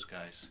Marsh, those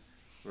guys.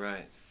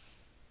 Right.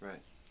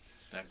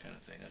 That kind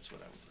of thing.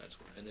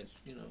 And then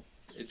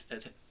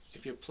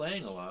if you're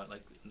playing a lot,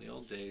 like in the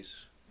old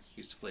days,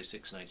 we used to play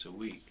 6 nights a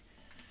week.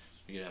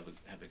 You'd have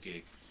a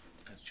gig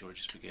at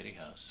George's Spaghetti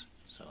House.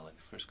 So like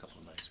the first couple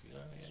of nights, we'd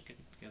get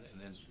together, and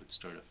then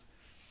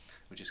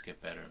we'd just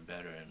get better and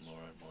better and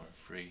more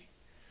free.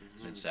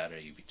 And then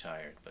Saturday you'd be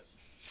tired, but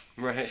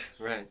right.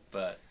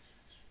 But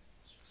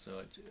so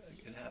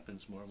it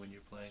happens more when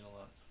you're playing a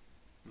lot.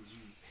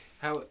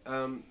 How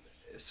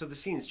so the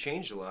scene's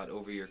changed a lot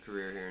over your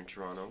career here in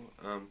Toronto.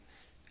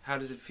 How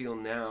does it feel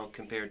now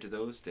compared to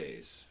those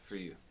days for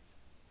you?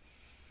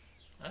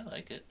 I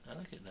like it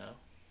now.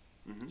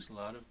 There's a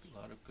lot of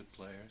good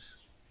players,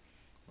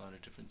 a lot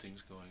of different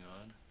things going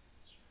on.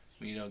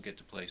 I mean, you don't get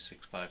to play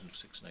 5 and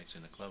 6 nights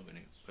in a club,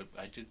 but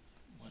I did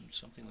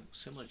something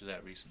similar to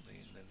that recently,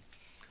 and then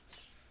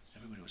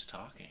everybody was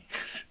talking.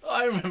 Oh,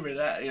 I remember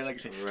that.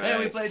 Hey,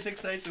 we played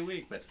 6 nights a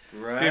week, but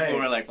people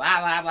were like, blah,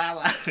 blah, blah,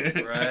 blah.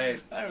 Right.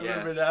 I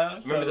remember now.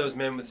 Remember those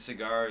men with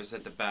cigars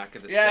at the back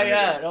of the senator?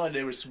 Yeah. Oh, and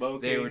they were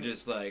smoking. They were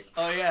just like,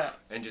 oh, yeah.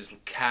 And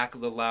just cackle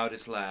the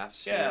loudest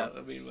laughs. Yeah,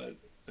 I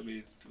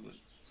mean,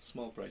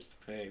 small price to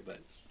pay, but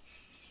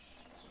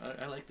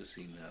I like the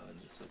scene now,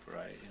 and it's a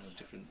variety,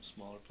 different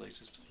smaller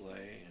places to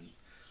play, and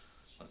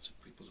lots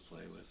of people to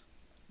play with.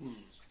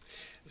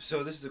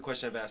 So this is a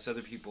question I've asked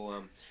other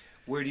people.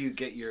 Where do you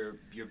get your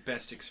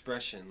best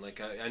expression?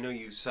 I know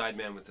you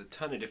sideman with a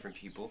ton of different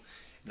people,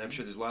 and I'm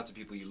sure there's lots of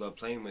people you love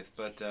playing with,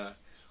 but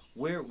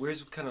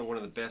Where's kind of one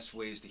of the best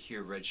ways to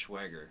hear Red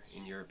Schwager,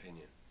 in your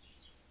opinion?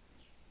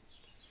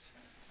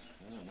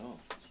 I don't know.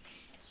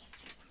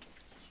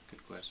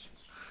 Good question.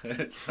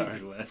 It's a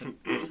hard one.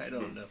 I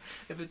don't know.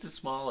 If it's a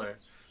smaller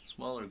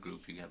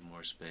group, you have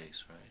more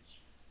space, right?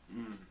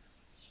 Mm.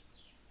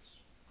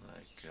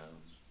 Like,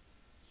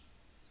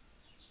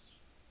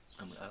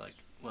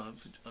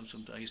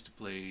 I used to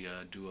play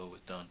duo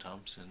with Don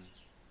Thompson.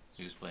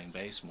 He was playing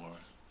bass more.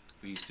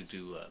 We used to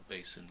do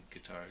bass and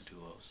guitar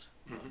duos.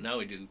 Mm-hmm. Now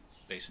we do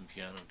bass and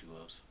piano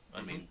duos.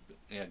 I mean,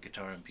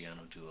 guitar and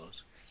piano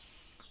duos.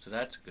 So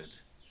that's good.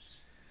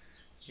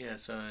 Yeah,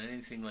 so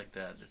anything like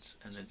that.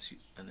 And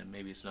then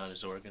maybe it's not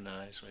as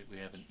organized. Like we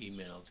haven't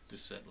emailed the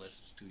set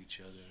lists to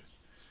each other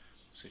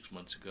 6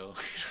 months ago.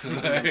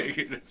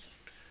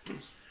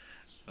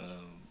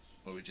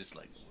 Or we just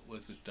like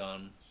with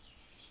Don.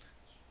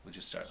 We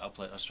just start.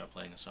 I'll start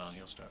playing a song.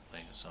 He'll start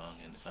playing a song,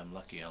 and if I'm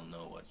lucky, I'll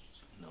know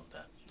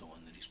the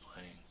one that he's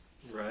playing.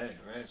 Right.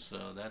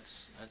 So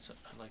that's I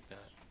like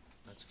that.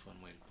 That's a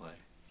fun way to play.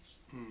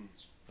 Mm.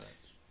 But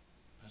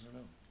I don't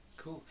know.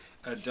 Cool.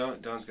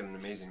 Don's got an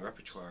amazing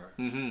repertoire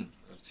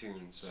of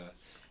tunes.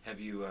 Have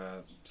you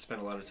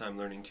spent a lot of time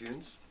learning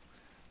tunes?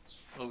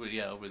 Over the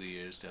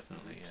years,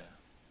 definitely, yeah.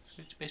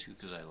 It's basically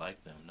because I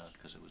like them, not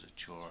because it was a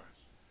chore.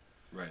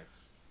 Right.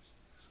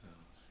 So.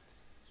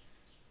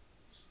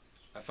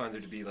 I find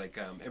there to be like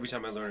every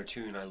time I learn a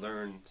tune, I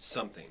learn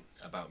something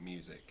about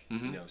music.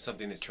 Mm-hmm. You know,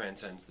 something that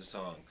transcends the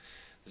song.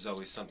 There's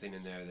always something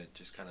in there that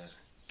just kind of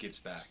gives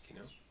back. You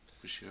know.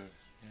 For sure.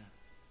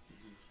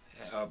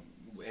 Yeah.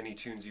 Any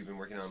tunes you've been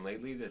working on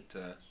lately that?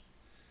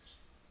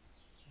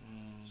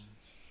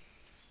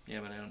 Yeah,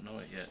 but I don't know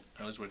it yet.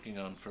 I was working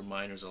on For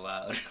Minors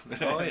Aloud.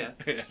 Oh yeah.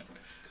 Yeah.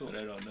 Cool. But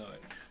I don't know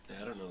it.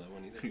 Yeah, I don't know that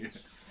one either. Yeah. It's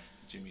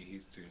a Jimmy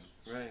Heath tune.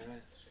 Right.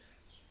 You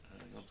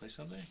want to play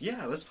something?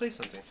 Yeah, let's play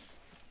something.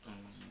 You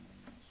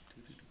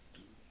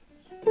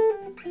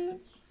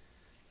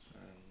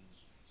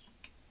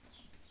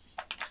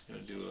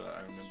want to do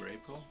I Remember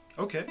April?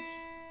 Okay.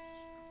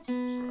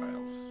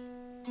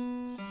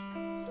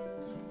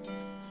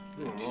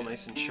 Ooh, I'm all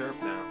nice and sharp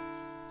now.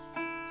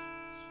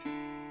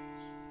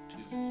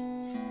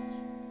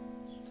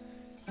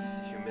 It's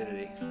the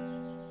humidity.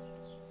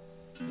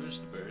 There's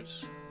the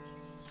birds.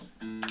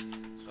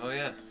 Oh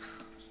yeah.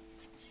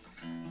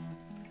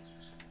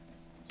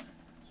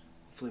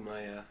 Hopefully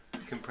my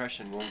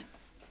compression won't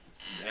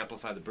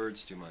amplify the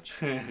birds too much.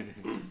 All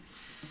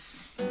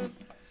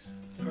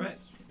right.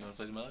 You want to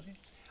play the melody?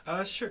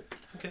 Sure.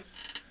 Okay.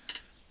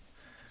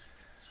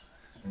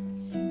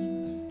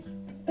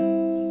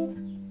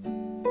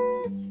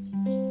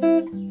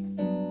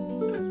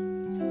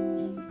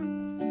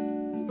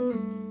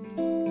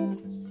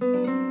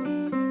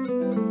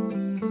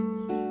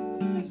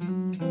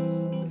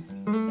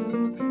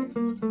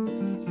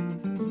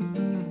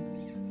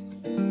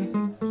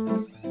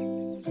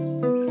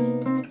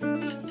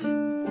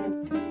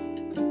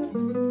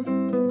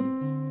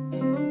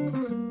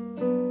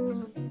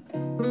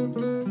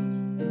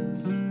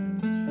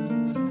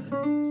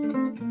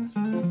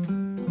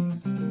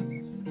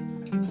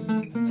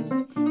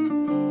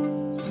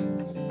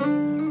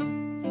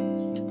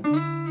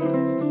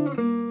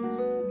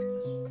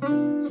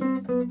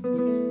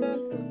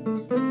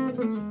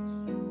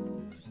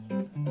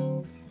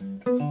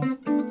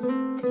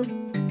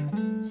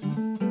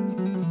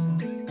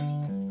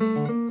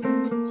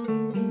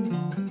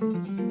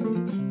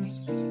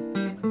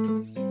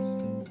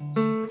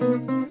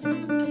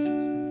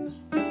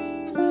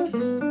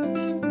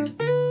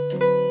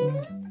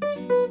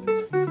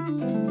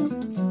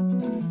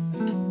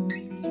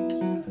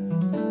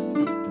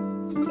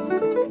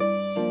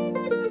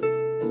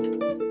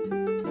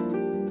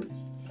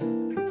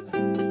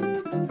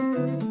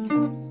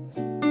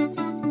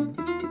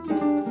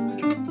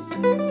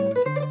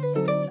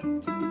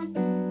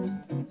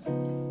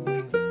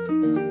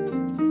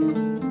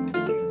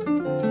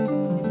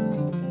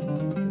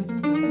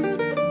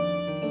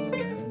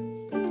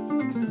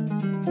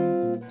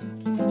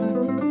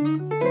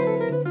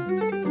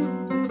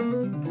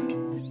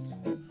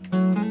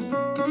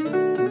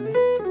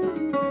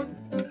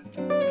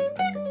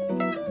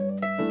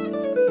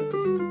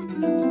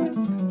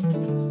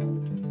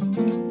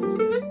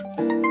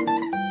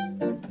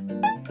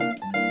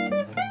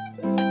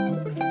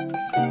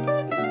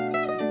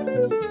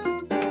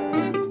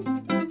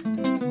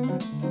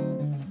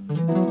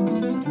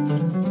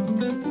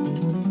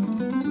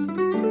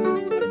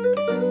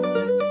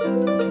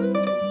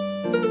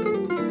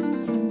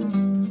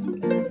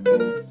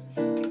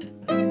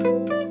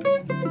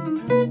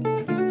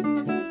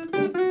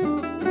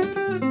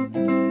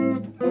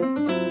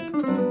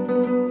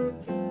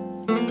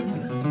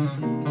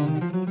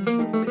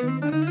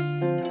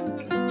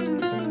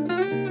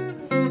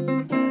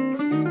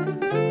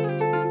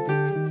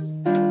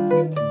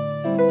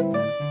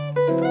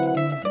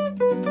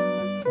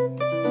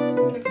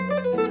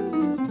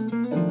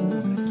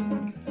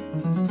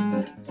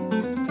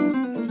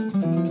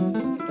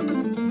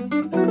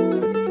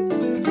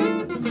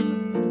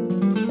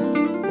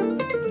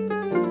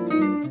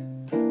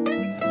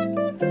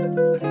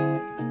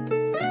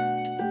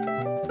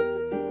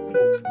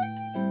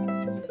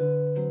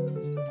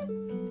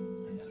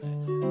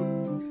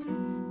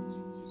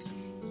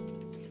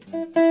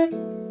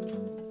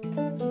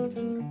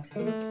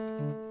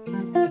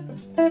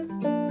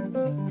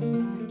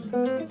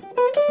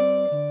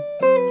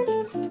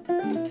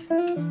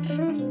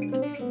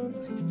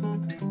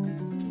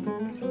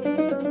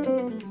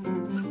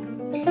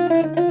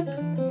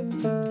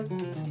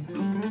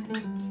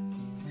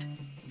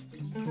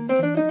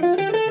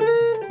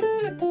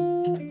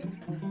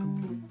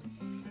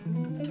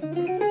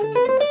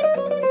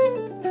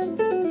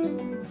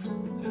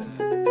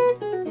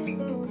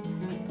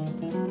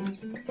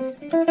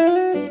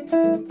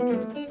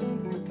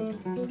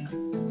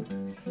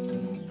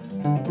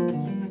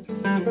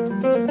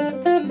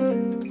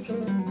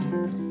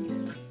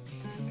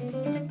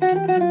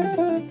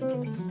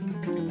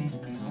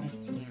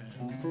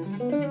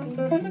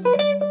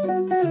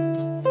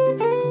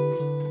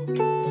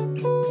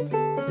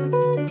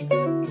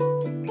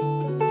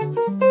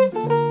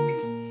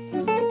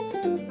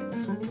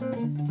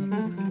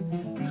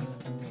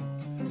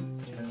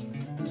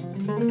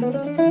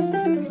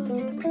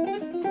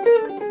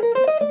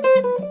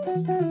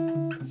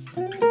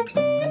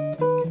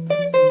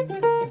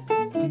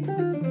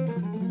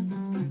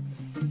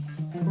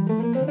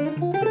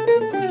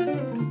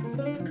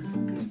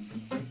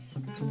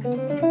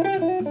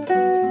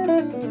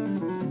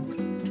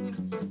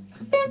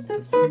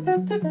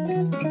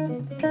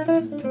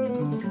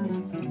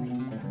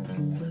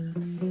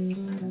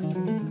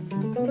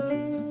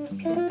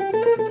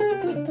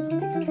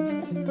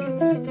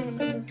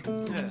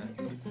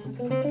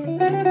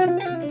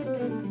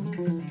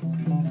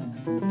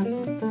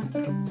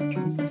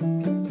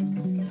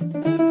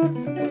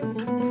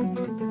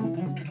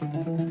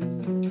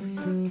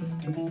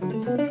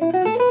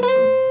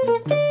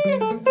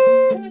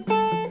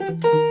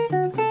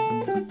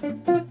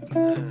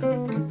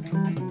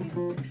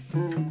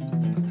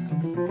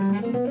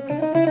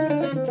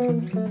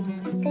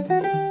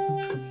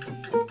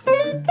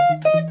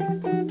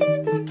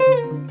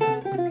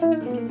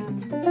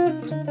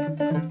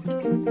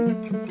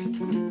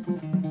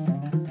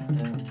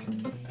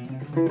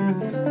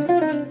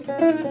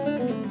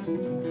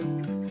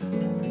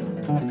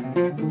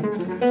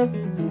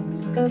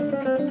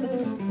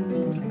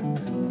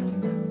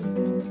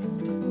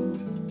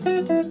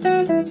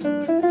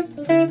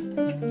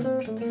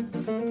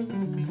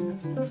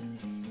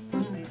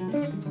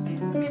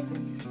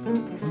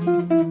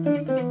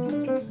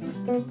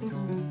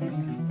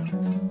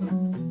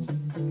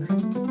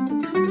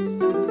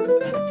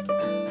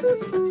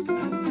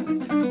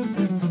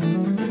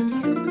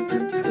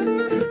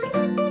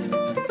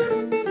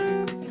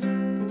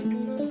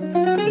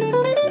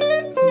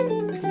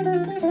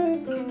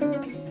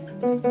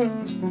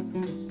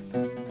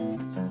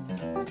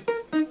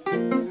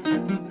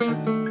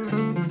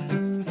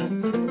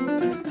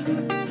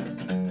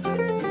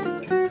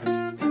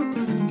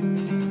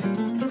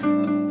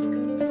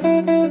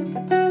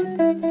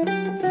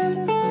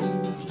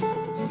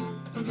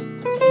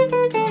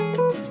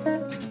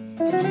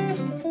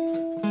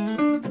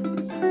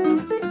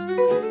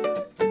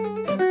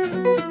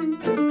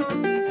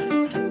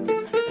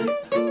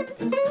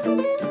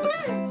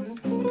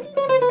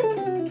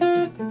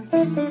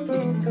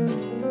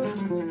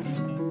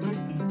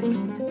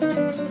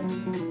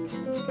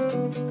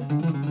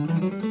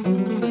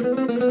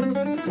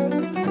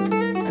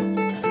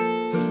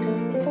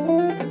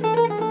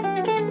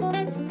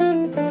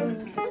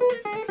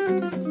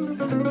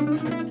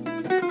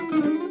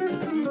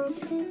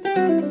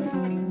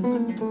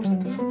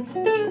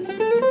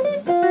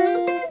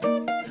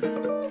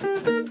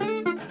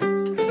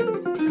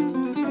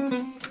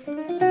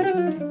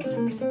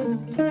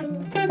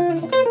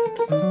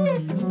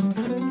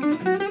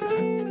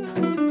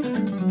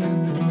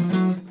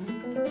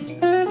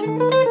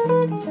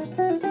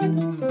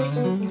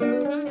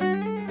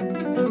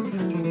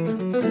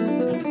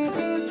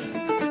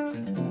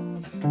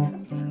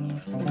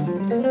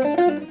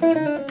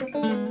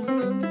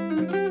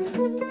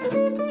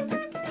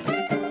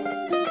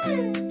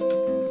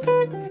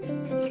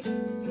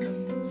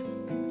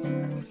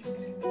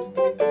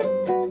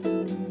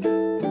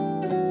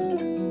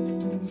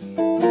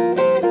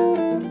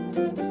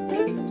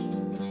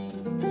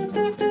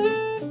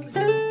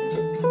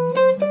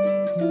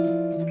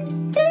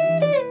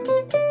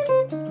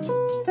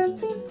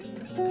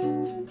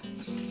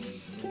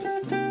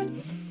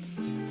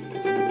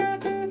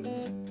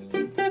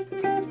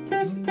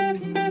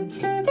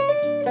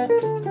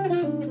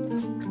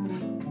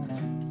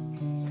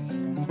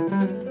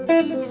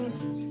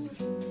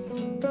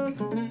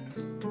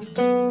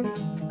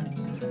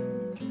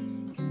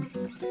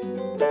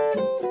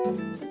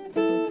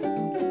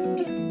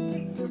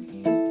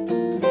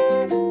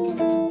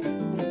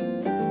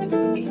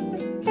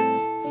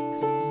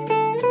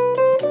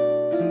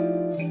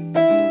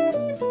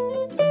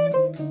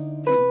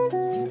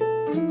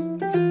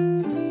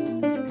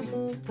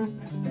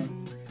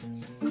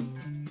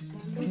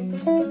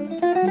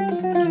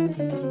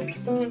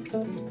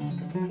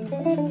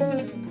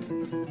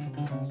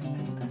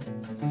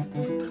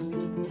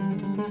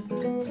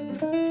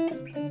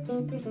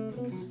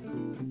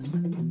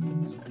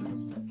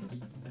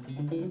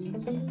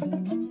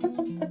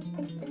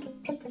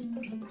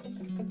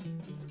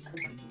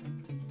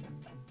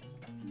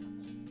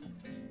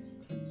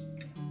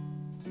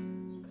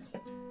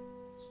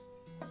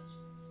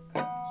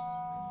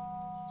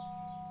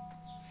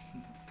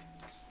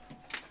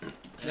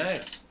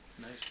 Nice.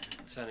 Nice.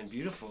 Sounding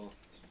beautiful.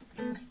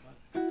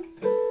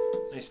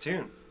 Nice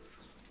tune.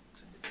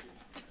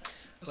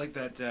 I like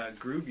that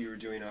groove you were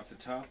doing off the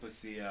top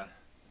with the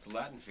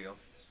Latin feel.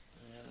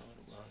 Yeah,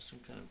 well, some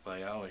kind of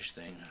Bayowish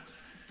thing.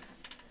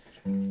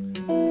 I'm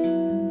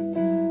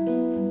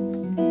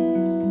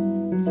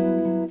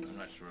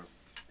not sure.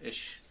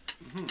 Ish.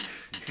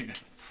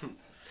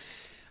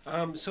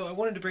 So I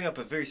wanted to bring up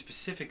a very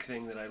specific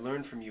thing that I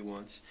learned from you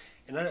once,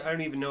 and I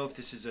don't even know if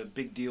this is a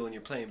big deal in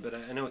your playing, but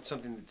I know it's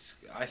something that's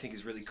I think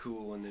is really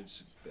cool, and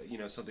it's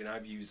something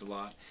I've used a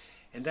lot,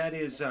 and that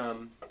is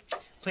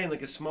playing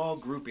like a small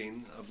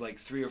grouping of like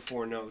 3 or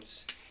 4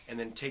 notes, and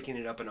then taking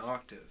it up an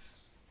octave,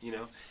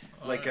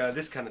 like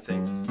this kind of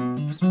thing.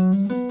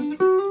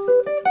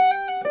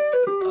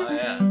 Oh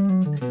yeah.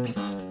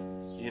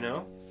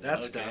 That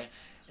Okay. stuff,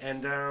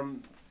 and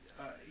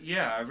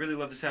yeah, I really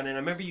love the sound, and I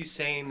remember you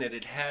saying that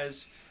it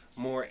has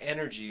more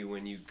energy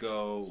when you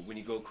go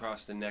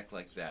across the neck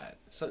like that,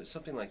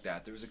 something like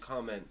that. There was a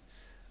comment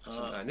of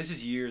some kind. This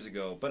is years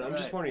ago, but I'm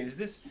just wondering,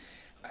 is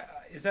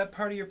that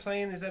part of your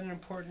playing? Is that an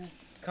important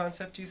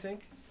concept, do you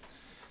think?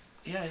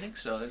 Yeah, I think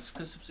so. It's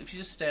because if you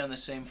just stay on the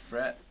same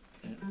fret,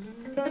 you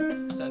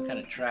sound kind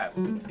of trapped,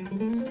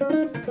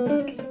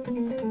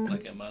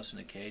 like a mouse in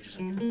a cage or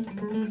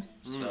something.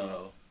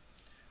 So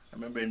I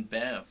remember in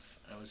Banff,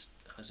 I was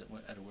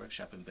at a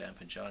workshop in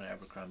Banff, and John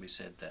Abercrombie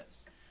said that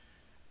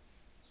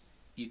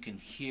you can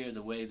hear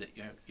the way that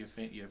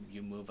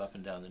you move up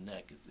and down the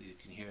neck. You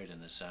can hear it in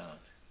the sound,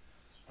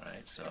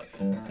 right? So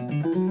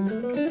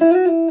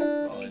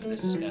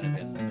this is kind of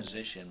in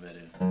position, but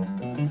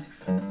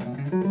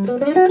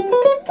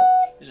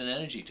there's an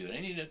energy to it,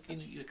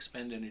 and you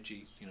expend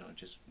energy,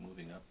 just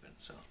moving up, and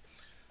so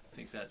I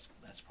think that's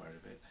part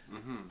of it.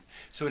 Mm-hmm.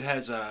 So it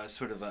has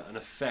sort of an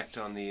effect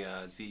on the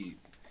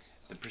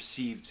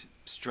perceived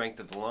strength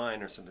of the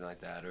line, or something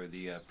like that, or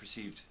the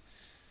perceived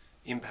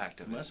impact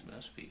of it.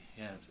 Must be,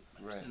 yeah.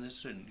 Right. And there's a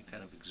certain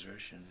kind of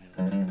exertion.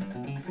 You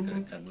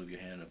gotta kind of move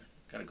your hand up.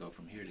 Gotta go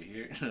from here to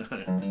here.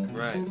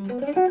 Right.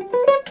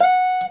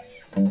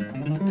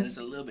 And it's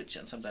a little bit.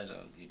 Sometimes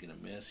you're gonna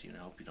miss.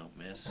 Hope you don't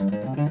miss. Right.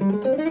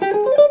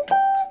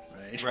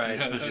 Right.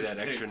 Especially that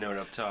extra note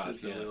up top.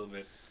 Just a little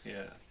bit.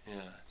 Yeah.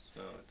 Yeah.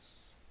 So it's.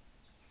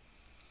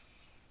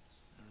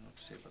 I don't know what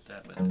to say about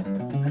that, but.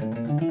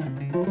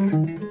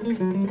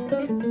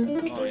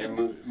 Oh, you're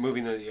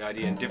moving the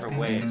idea in different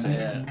ways,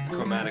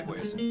 chromatic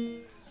ways.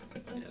 Yeah,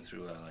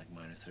 through like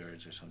minor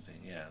thirds or something.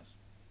 Yeah.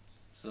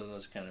 So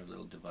those kind of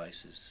little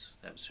devices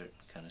have a certain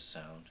kind of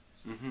sound.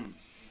 Mm-hmm.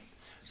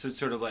 So it's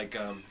sort of like,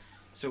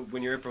 so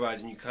when you're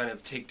improvising, you kind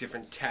of take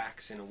different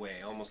tacks in a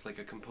way, almost like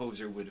a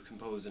composer would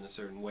compose in a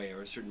certain way,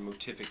 or a certain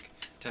motivic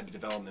type of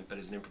development, but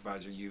as an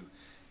improviser you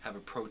have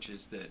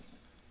approaches that...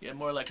 Yeah,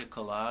 more like a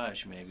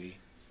collage maybe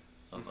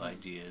of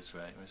ideas,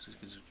 right?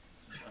 Because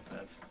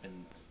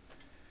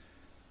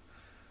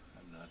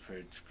I've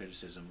heard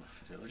criticism.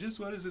 Just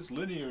what is this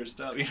linear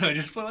stuff? You're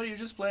just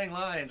playing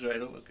lines,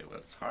 right? Okay, well,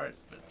 it's hard,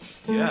 but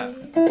yeah.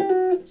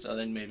 So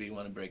then maybe you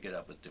want to break it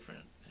up with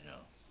different,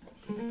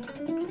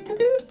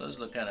 Those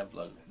look kind of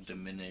like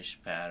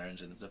diminished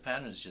patterns, and the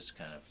patterns just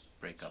kind of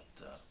break up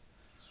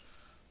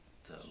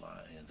the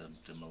line,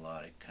 the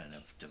melodic kind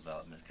of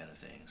development kind of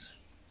things.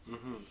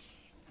 Mm-hmm.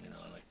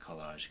 Like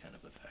collage kind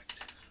of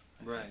effect.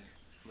 I Right. think.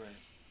 Right.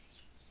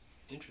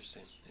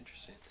 Interesting.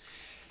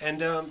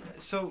 And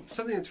so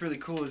something that's really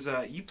cool is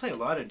you play a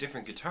lot of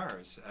different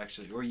guitars,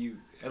 actually, or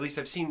at least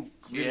I've seen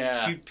really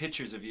cute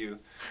pictures of you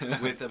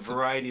with a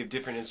variety of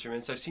different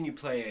instruments. I've seen you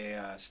play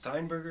a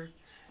Steinberger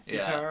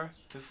guitar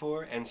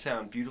before and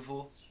sound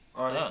beautiful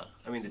on it.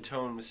 I mean, the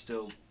tone was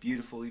still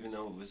beautiful, even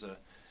though it was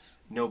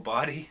no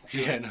body.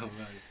 Yeah, no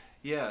body.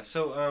 Yeah,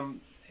 so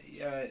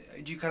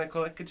do you kind of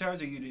collect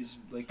guitars, or you just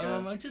like...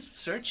 I'm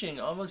just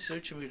almost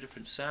searching for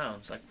different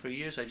sounds. Like for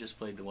years I just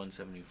played the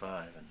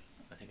 175, and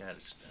I think I had a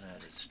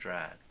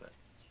Strat, but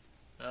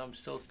I'm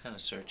still kind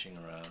of searching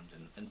around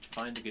and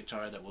find a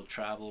guitar that will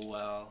travel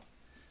well,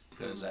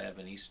 because I have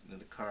the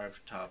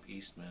carved top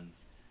Eastman.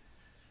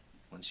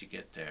 Once you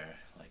get there,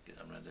 like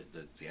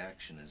the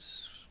action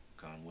has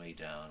gone way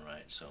down,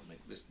 right? So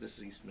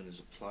this Eastman is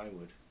a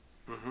plywood.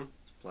 Mm-hmm.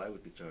 It's a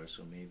plywood guitar,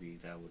 so maybe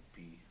that would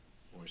be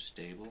more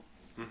stable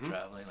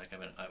traveling. Like I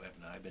have an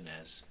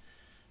Ibanez.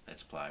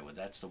 That's plywood.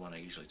 That's the one I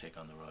usually take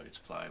on the road. It's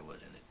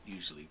plywood, and it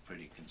usually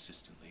pretty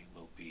consistently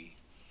will be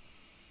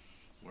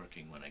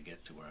working when I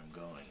get to where I'm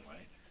going,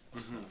 right?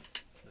 Mm-hmm.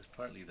 So there's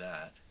partly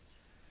that,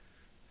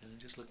 and I'm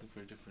just looking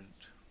for a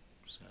different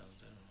sound.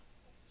 I don't know.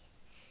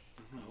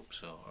 Mm-hmm. I hope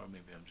so, or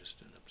maybe I'm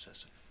just an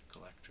obsessive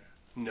collector.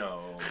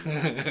 No.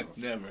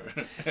 Never.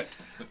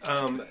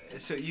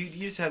 So you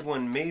just had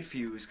one made for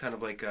you. It was kind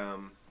of like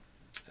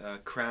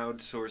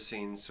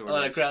crowdsourcing sort of.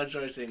 Oh,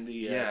 crowdsourcing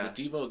the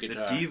Devo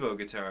guitar. The Devo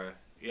guitar.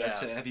 Yeah.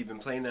 Have you been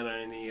playing that on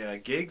any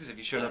gigs? Have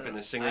you shown up and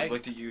the singers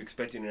looked at you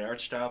expecting an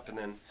arch stop, and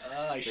then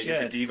they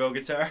get the Devo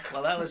guitar?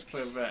 Well, that was for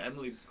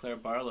Emily Claire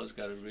Barlow's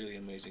got a really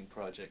amazing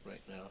project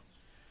right now.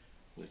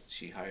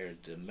 She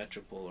hired the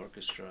Metropole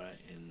Orchestra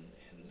in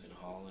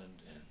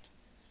Holland,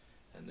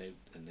 and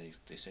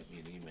they sent me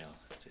an email.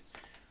 They said,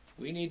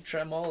 we need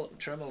tremolo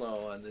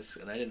on this,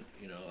 and I didn't,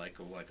 like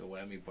a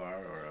whammy bar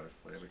or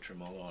whatever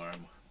tremolo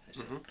arm. I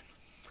said,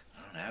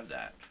 I don't have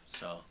that,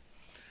 so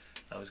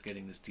I was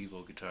getting this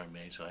Devo guitar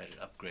made, so I had it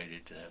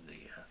upgraded to have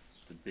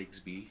the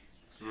Bigsby,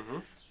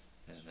 and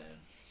then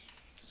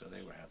so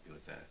they were happy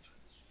with that.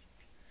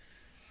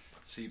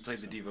 So you played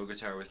the Devo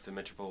guitar with the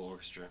Metropole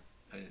Orchestra?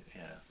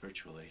 Yeah,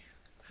 virtually.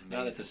 Amazing.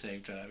 Not at the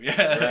same time.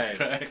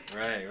 Yeah.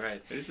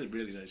 Right. It's a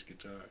really nice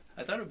guitar.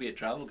 I thought it would be a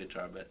travel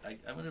guitar, but I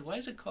wondered, why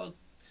is it called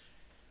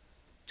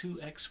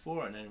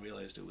 2x4? And then I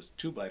realized it was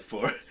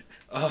 2x4.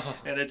 Oh.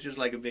 And it's just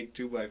like a big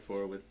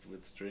 2x4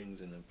 with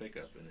strings and a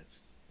pickup, and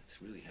it's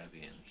really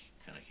heavy and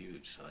kind of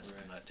huge, so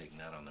I'm not taking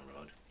that on the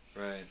road.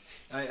 Right.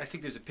 I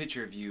think there's a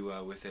picture of you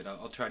with it.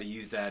 I'll try to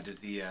use that as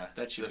the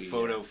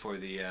photo for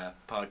the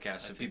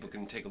podcast, so people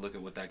can take a look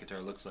at what that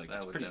guitar looks like.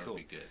 It's pretty cool.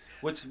 Would be good.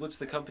 What's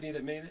the company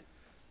that made it?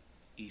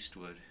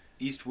 Eastwood.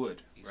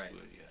 Eastwood, right.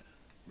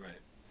 Yeah. Right.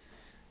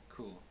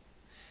 Cool.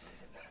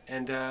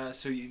 And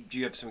so do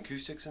you have some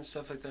acoustics and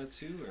stuff like that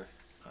too, or?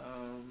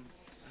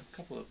 A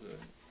couple of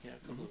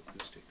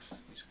acoustics.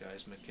 These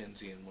guys,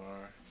 Mackenzie and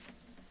Marr,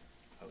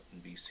 out in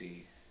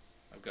BC.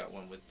 I've got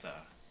one with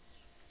that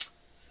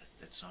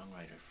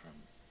songwriter from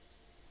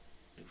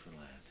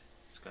Newfoundland.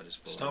 He's got his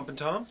photo. Stompin'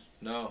 Tom?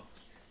 No,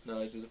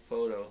 it's just a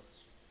photo.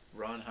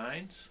 Ron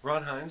Hines.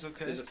 Ron Hines,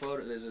 okay. There's a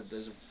photo. There's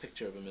a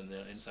picture of him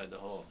inside the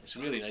hole. It's a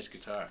really nice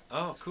guitar.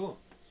 Oh, cool.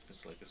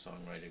 It's like a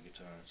songwriter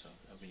guitar, so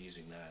I've been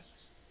using that.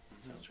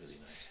 It sounds really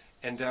nice.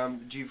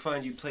 And do you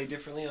find you play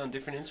differently on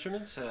different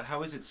instruments?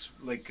 How is it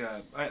like?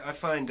 I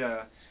find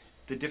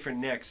the different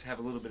necks have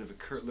a little bit of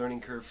a learning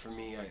curve for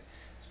me.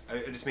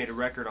 I just made a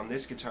record on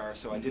this guitar,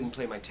 so I didn't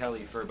play my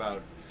telly for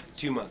about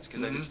 2 months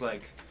because I just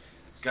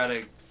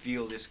gotta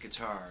feel this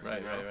guitar.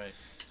 Right.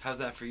 How's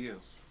that for you?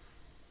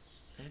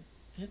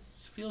 It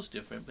feels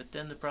different, but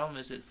then the problem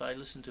is that if I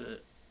listen to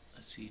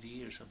a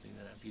CD or something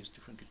that I've used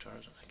different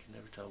guitars on, I can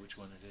never tell which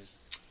one it is.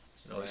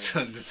 It always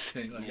sounds the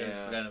same.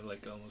 It's kind of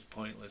like almost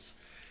pointless.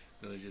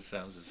 It really just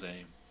sounds the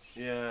same.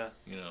 Yeah.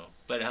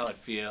 But how it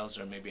feels,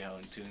 or maybe how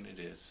in tune it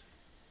is.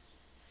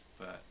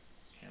 But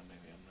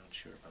maybe I'm not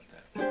sure about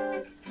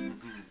that.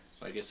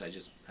 Well, I guess I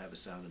just have a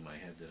sound in my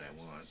head that I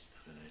want,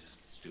 and I just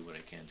do what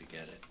I can to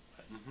get it.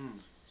 But,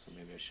 so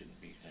maybe I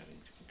shouldn't be having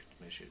different.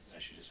 I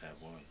should just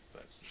have one.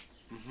 But.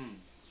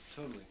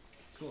 Totally.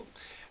 Cool.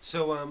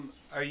 So,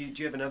 do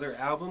you have another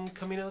album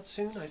coming out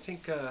soon? I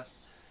think I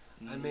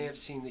may have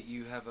seen that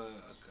you have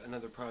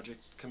another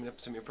project coming up,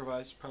 some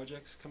improvised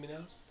projects coming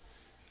out.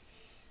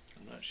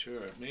 I'm not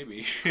sure.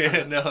 Maybe.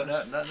 No,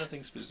 not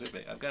nothing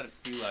specific. I've got a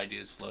few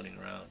ideas floating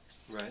around.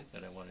 Right.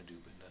 That I want to do,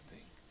 but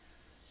nothing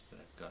that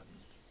I've gotten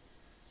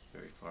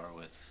very far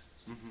with.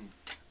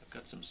 I've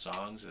got some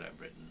songs that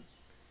I've written.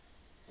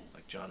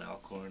 Like John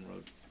Alcorn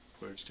wrote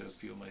words to a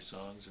few of my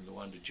songs, and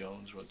Luanda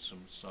Jones wrote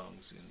some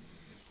songs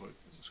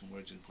some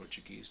words in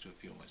Portuguese to a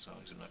few of my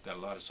songs, and I've got a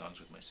lot of songs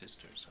with my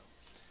sister. So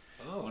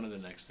one of the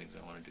next things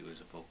I want to do is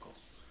a vocal,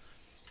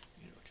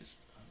 just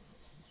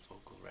a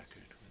vocal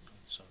record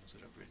with songs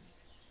that I've written.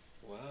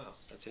 Wow,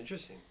 that's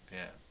interesting.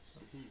 Yeah,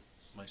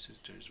 my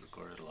sister's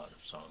recorded a lot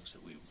of songs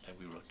that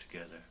we wrote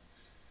together.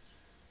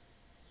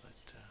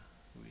 But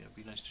it'd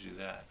be nice to do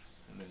that,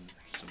 and then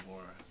some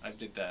more. I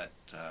did that.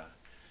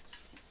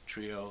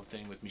 Trio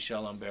thing with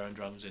Michel Lambert on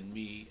drums and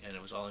me, and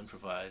it was all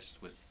improvised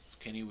with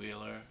Kenny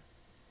Wheeler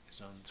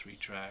is on 3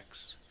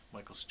 tracks,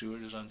 Michael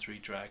Stewart is on 3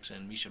 tracks,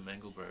 and Misha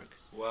Mengelberg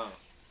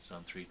is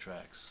on 3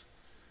 tracks.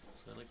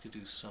 So I'd like to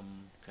do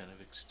some kind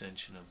of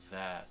extension of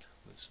that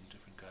with some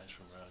different guys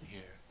from around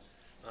here.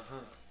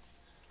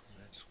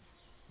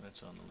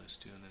 That's on the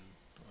list too, and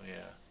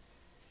then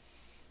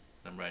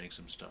I'm writing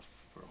some stuff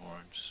for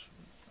horns.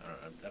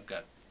 I've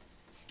got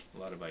a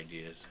lot of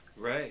ideas.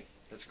 Right.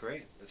 That's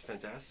great. That's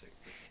fantastic.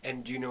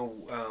 And do you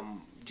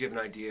have an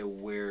idea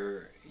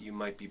where you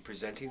might be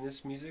presenting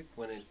this music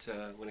when it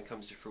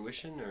comes to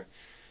fruition, or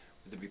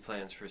would there be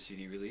plans for a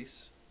CD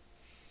release?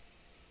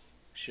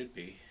 Should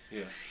be.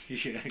 Yeah.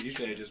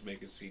 Usually I just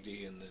make a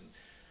CD and then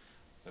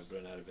I've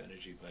run out of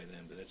energy by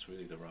then, but that's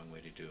really the wrong way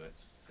to do it.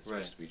 It's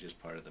supposed to be just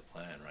part of the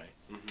plan, right?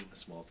 A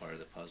small part of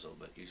the puzzle,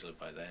 but usually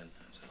by then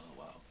I say, oh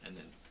wow. And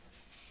then.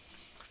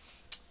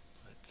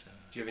 But,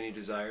 do you have any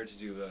desire to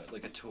do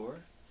a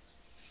tour?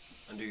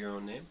 Under your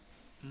own name?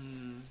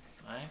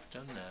 I have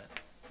done that,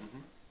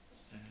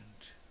 and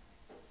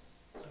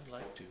I'd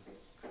like to.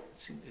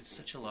 It's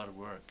such a lot of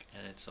work,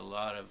 and it's a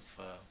lot of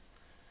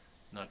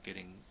not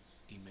getting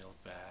emailed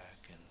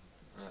back, and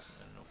I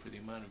don't know, for the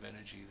amount of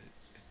energy that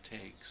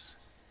it takes.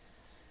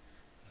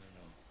 I don't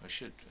know. I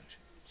should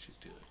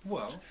do it.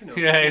 Well,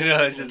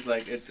 Yeah, it's just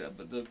like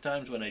but the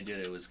times when I did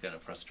it was kind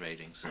of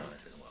frustrating. So I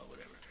said, well,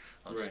 whatever.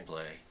 I'll just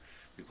play.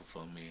 People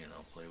phone me, and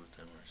I'll play with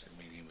them, or send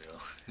me an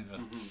email.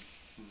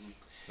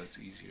 That's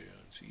easier.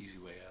 It's an easy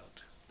way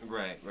out.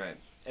 Right.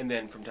 And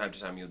then from time to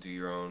time you'll do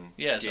your own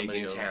gig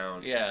in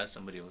town. Yeah,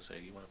 somebody will say,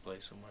 you want to play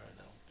somewhere?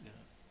 And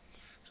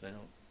so I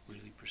don't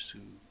really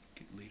pursue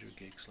leader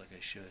gigs like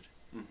I should.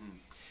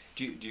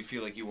 Do you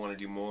feel like you want to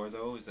do more,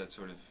 though? Is that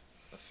sort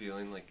of a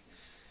feeling like?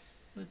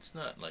 It's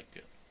not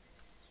like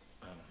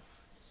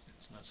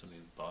it's not something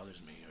that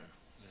bothers me, or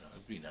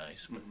it'd be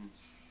nice, but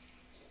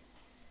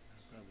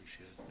I probably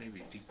should.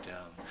 Maybe deep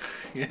down.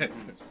 Yeah.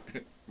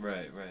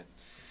 Right.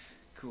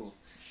 Cool.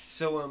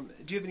 So,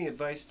 do you have any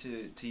advice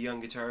to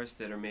young guitarists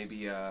that are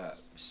maybe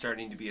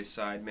starting to be a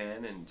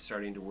sideman and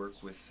starting to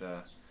work with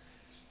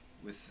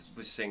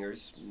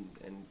singers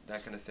and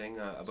that kind of thing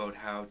about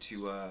how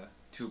to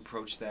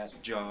approach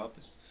that job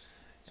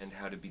and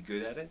how to be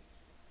good at it?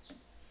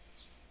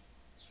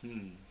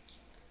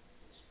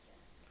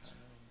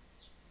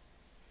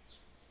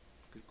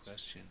 Good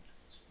question.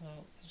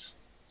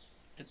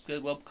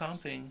 Well,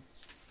 comping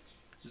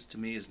is, to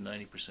me, is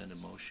 90%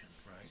 emotion,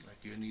 right?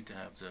 Like, you need to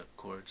have the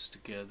chords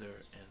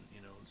together and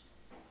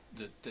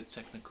the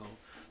technical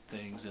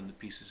things and the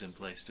pieces in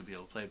place to be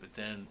able to play. But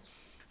then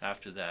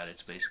after that,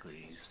 it's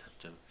basically you just have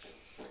to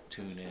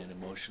tune in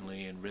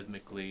emotionally and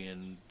rhythmically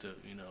and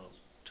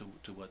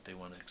to what they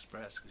want to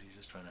express, because you're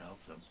just trying to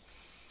help them.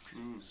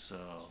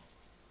 So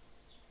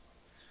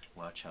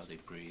watch how they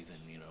breathe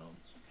and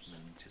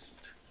just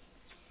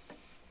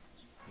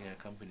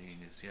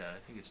accompanying is I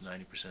think it's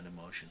 90%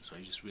 emotion. So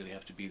you just really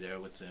have to be there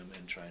with them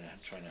and try and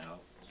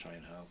help.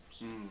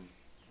 Right.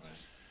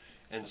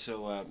 And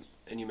so,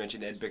 and you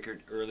mentioned Ed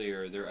Bickert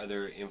earlier. Are there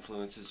other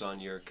influences on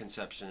your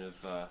conception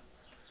of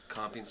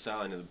comping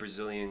style? I know the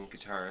Brazilian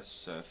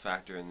guitarists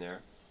factor in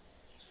there.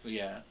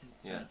 Yeah.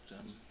 And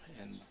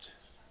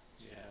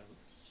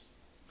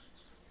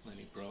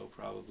Lenny Bro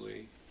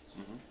probably.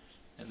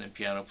 And then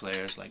piano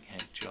players like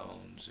Hank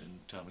Jones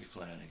and Tommy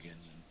Flanagan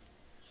and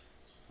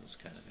those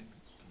kind of things.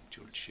 And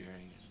George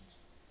Shearing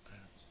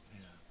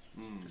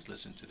and just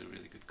listen to the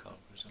really good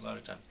compers. A lot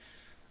of time,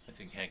 I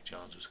think Hank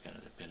Jones was kind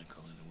of the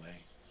pinnacle in a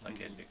way,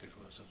 like Ed Bickert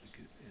was of the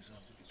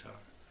guitar.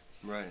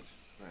 Right.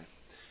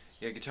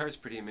 Yeah, guitar is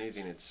pretty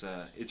amazing. It's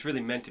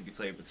really meant to be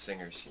played with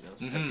singers.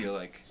 I feel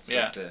like it's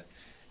like the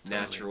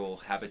natural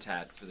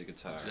habitat for the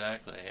guitar.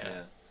 Exactly.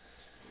 Yeah.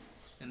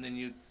 And then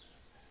you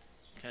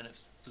kind of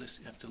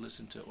have to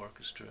listen to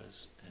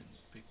orchestras and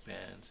big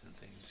bands and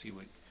things, and see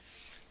what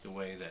the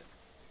way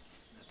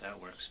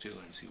that works too,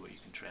 and see what you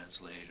can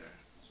translate or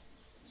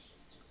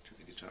to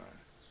the guitar.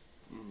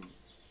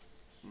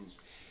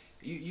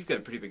 You've got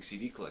a pretty big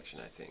CD collection,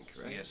 I think,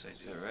 right? Yes, I do.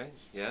 Is that right?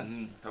 Yeah?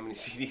 How many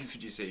CDs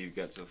would you say you've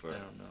got so far? I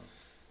don't know.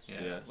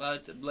 Yeah. Well,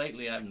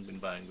 lately I haven't been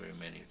buying very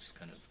many. It's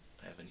kind of,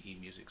 I have an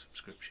e-music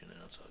subscription,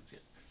 and so I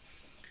get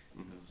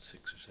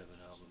 6 or 7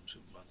 albums a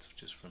month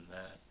just from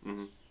that.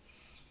 So,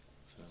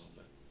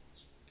 but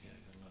I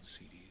got a lot of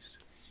CDs.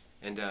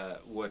 And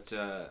what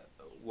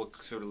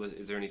sort of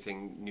is there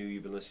anything new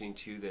you've been listening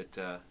to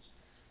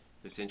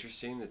that's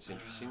interesting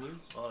you?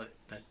 Oh,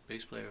 that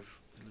bass player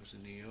who lives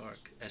in New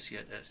York,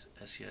 Esyet.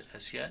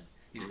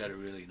 He's got a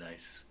really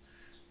nice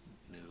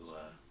new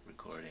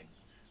recording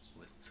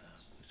with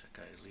who's that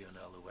guy?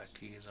 Lionel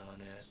Lewecki is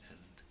on it, and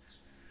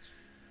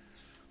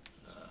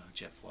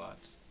Jeff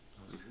Watts.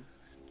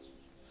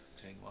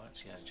 Ting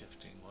Watts, Jeff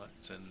Ting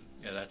Watts, and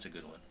that's a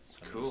good one.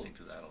 I've been listening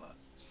to that a lot.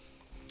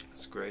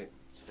 That's great.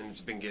 And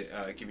it's been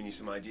giving you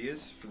some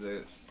ideas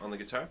on the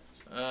guitar?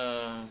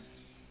 Not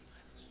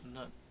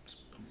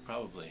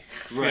probably.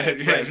 Right.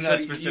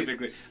 Not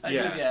specifically.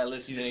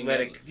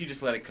 Listening. You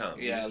just let it come.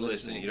 Yeah, you just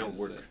listen. You don't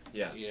work.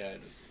 Yeah.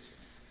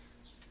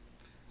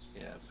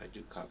 If I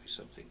do copy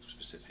something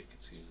specific,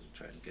 it's usually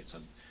trying to get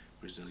some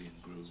Brazilian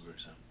groove or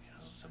some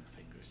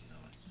fingering going.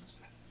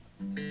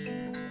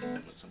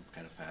 Some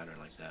kind of pattern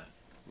like that.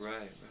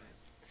 Right.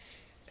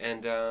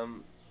 And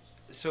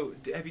so,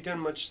 have you done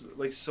much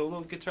like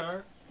solo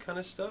guitar kind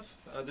of stuff?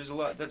 There's a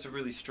lot. That's a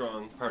really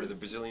strong part of the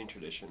Brazilian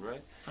tradition,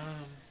 right? A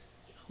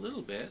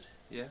little bit.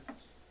 Yeah.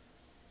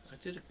 I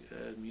did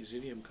a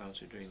museum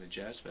concert during the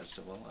jazz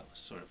festival. That was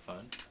sort of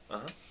fun.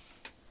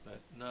 But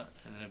not.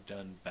 And then I've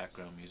done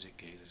background music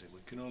gigs. I said,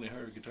 we can only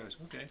hire guitars.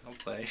 Okay, I'll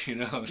play.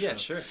 Yeah,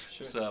 sure.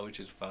 So, which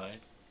is fine.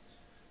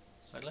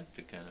 I'd like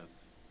to kind of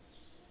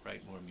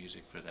write more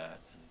music for that,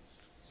 and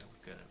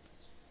kind of.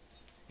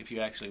 If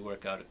you actually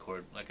work out a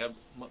chord, like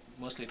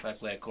mostly if I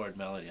play a chord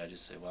melody, I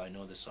just say, well, I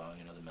know the song,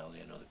 I know the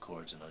melody, I know the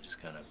chords, and I'll just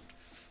kind of,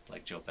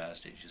 like Joe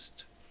Bastard,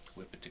 just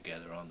whip it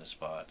together on the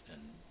spot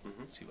and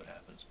see what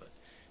happens. But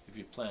if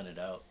you plan it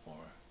out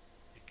more,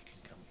 you can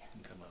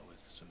come out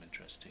with some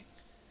interesting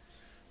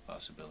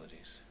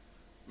possibilities,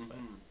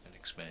 and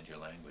expand your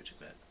language a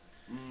bit.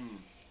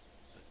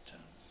 But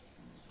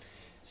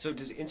so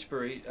do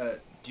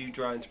you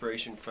draw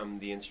inspiration from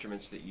the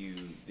instruments that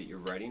you're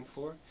writing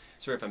for?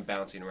 Sorry if I'm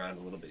bouncing around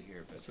a little bit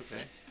here, but it's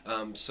okay.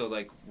 So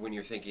like when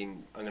you're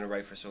thinking, I'm going to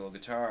write for solo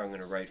guitar, I'm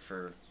going to write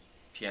for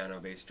piano,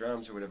 bass,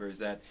 drums, or whatever, is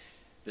that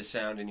the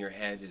sound in your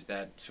head? Is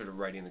that sort of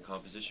writing the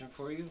composition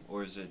for you,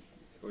 or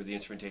the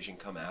instrumentation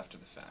come after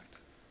the fact?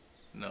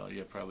 No,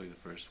 probably the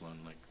first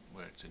one, like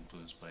where it's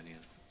influenced by the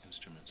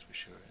instruments for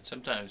sure. And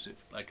sometimes, if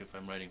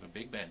I'm writing for a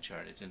big band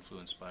chart, it's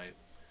influenced by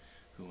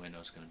who I know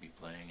is going to be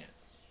playing it.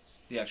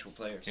 The actual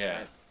players. Yeah.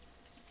 Right?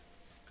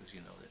 Because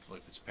that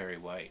if it's Perry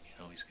White,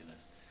 he's going to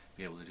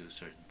be able to do a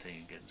certain thing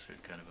and get a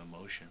certain kind of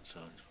emotion.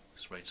 So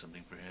just write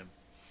something for him.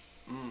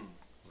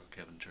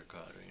 Kevin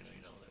Turcotte, or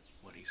you know that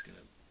what he's going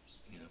to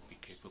be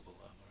capable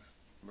of,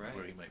 or Right.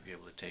 where he might be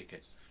able to take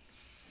it.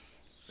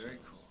 Very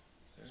cool.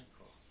 Very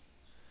cool.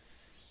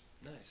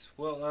 Nice.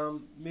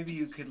 Well, maybe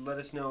you could let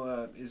us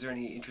know. Is there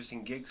any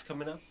interesting gigs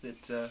coming up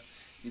that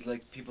you'd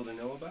like people to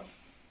know about?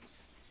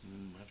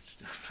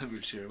 I'm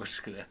not sure what's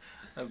gonna.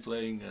 I'm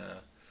playing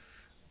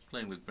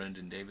with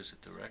Brendan Davis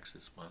at the Rex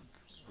this month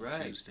on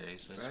Right.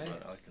 Tuesdays. That's Right.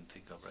 about all I can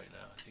think of right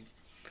now. I think.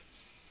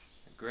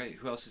 Great.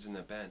 Who else is in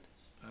that band?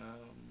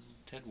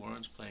 Ted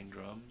Warren's playing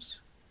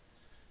drums.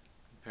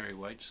 Perry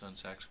White's on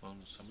saxophone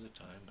some of the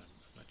time. I'm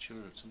not sure.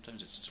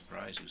 Sometimes it's a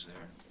surprise who's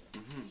there.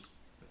 Mm-hmm.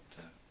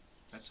 But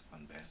that's a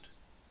fun band.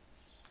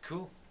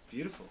 Cool.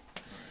 Beautiful.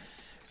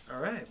 All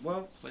right.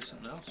 Well, Play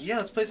something else. yeah,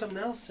 let's play something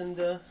else and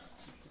let's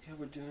just look how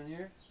we're doing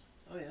here.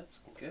 Oh, yeah, it's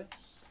looking good.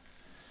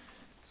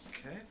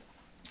 Okay.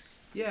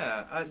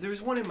 Yeah,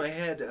 there's one in my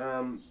head.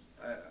 I'm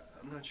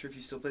not sure if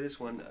you still play this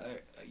one.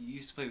 I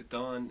used to play with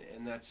Don,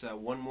 and that's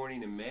One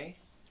Morning in May.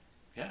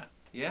 Yeah.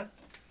 Yeah?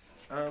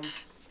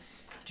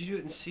 Do you do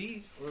it in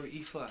C or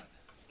E flat?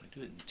 I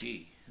do it in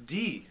D.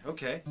 D,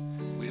 okay.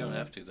 We don't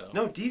have to, though.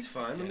 No, D's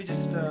fine. Let me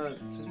just... I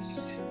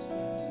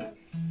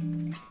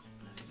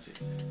think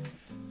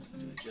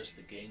to adjust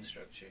the gain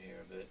structure here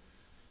a bit.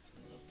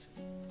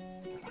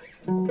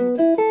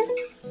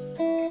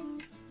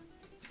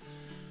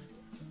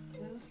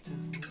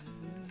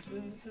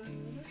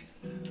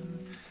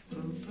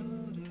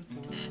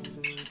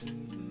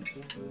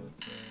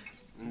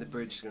 And the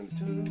bridge is going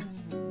to...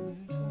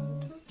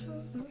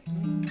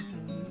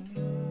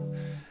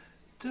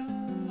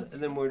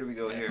 And then where do we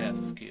go here? F,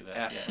 key of F.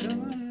 F. Yeah.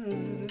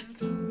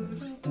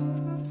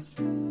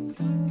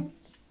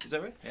 Is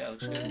that right? Yeah,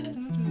 looks good.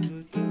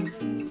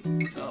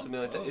 Something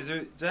like that. Does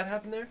that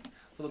happen there?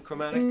 A little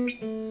chromatic?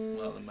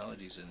 Well, the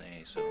melody's in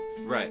A, so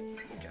Right.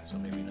 Okay. so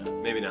maybe not.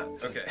 Maybe not.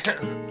 Okay.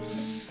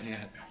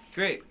 Yeah.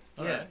 Great.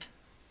 All yeah. right.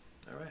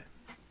 All right.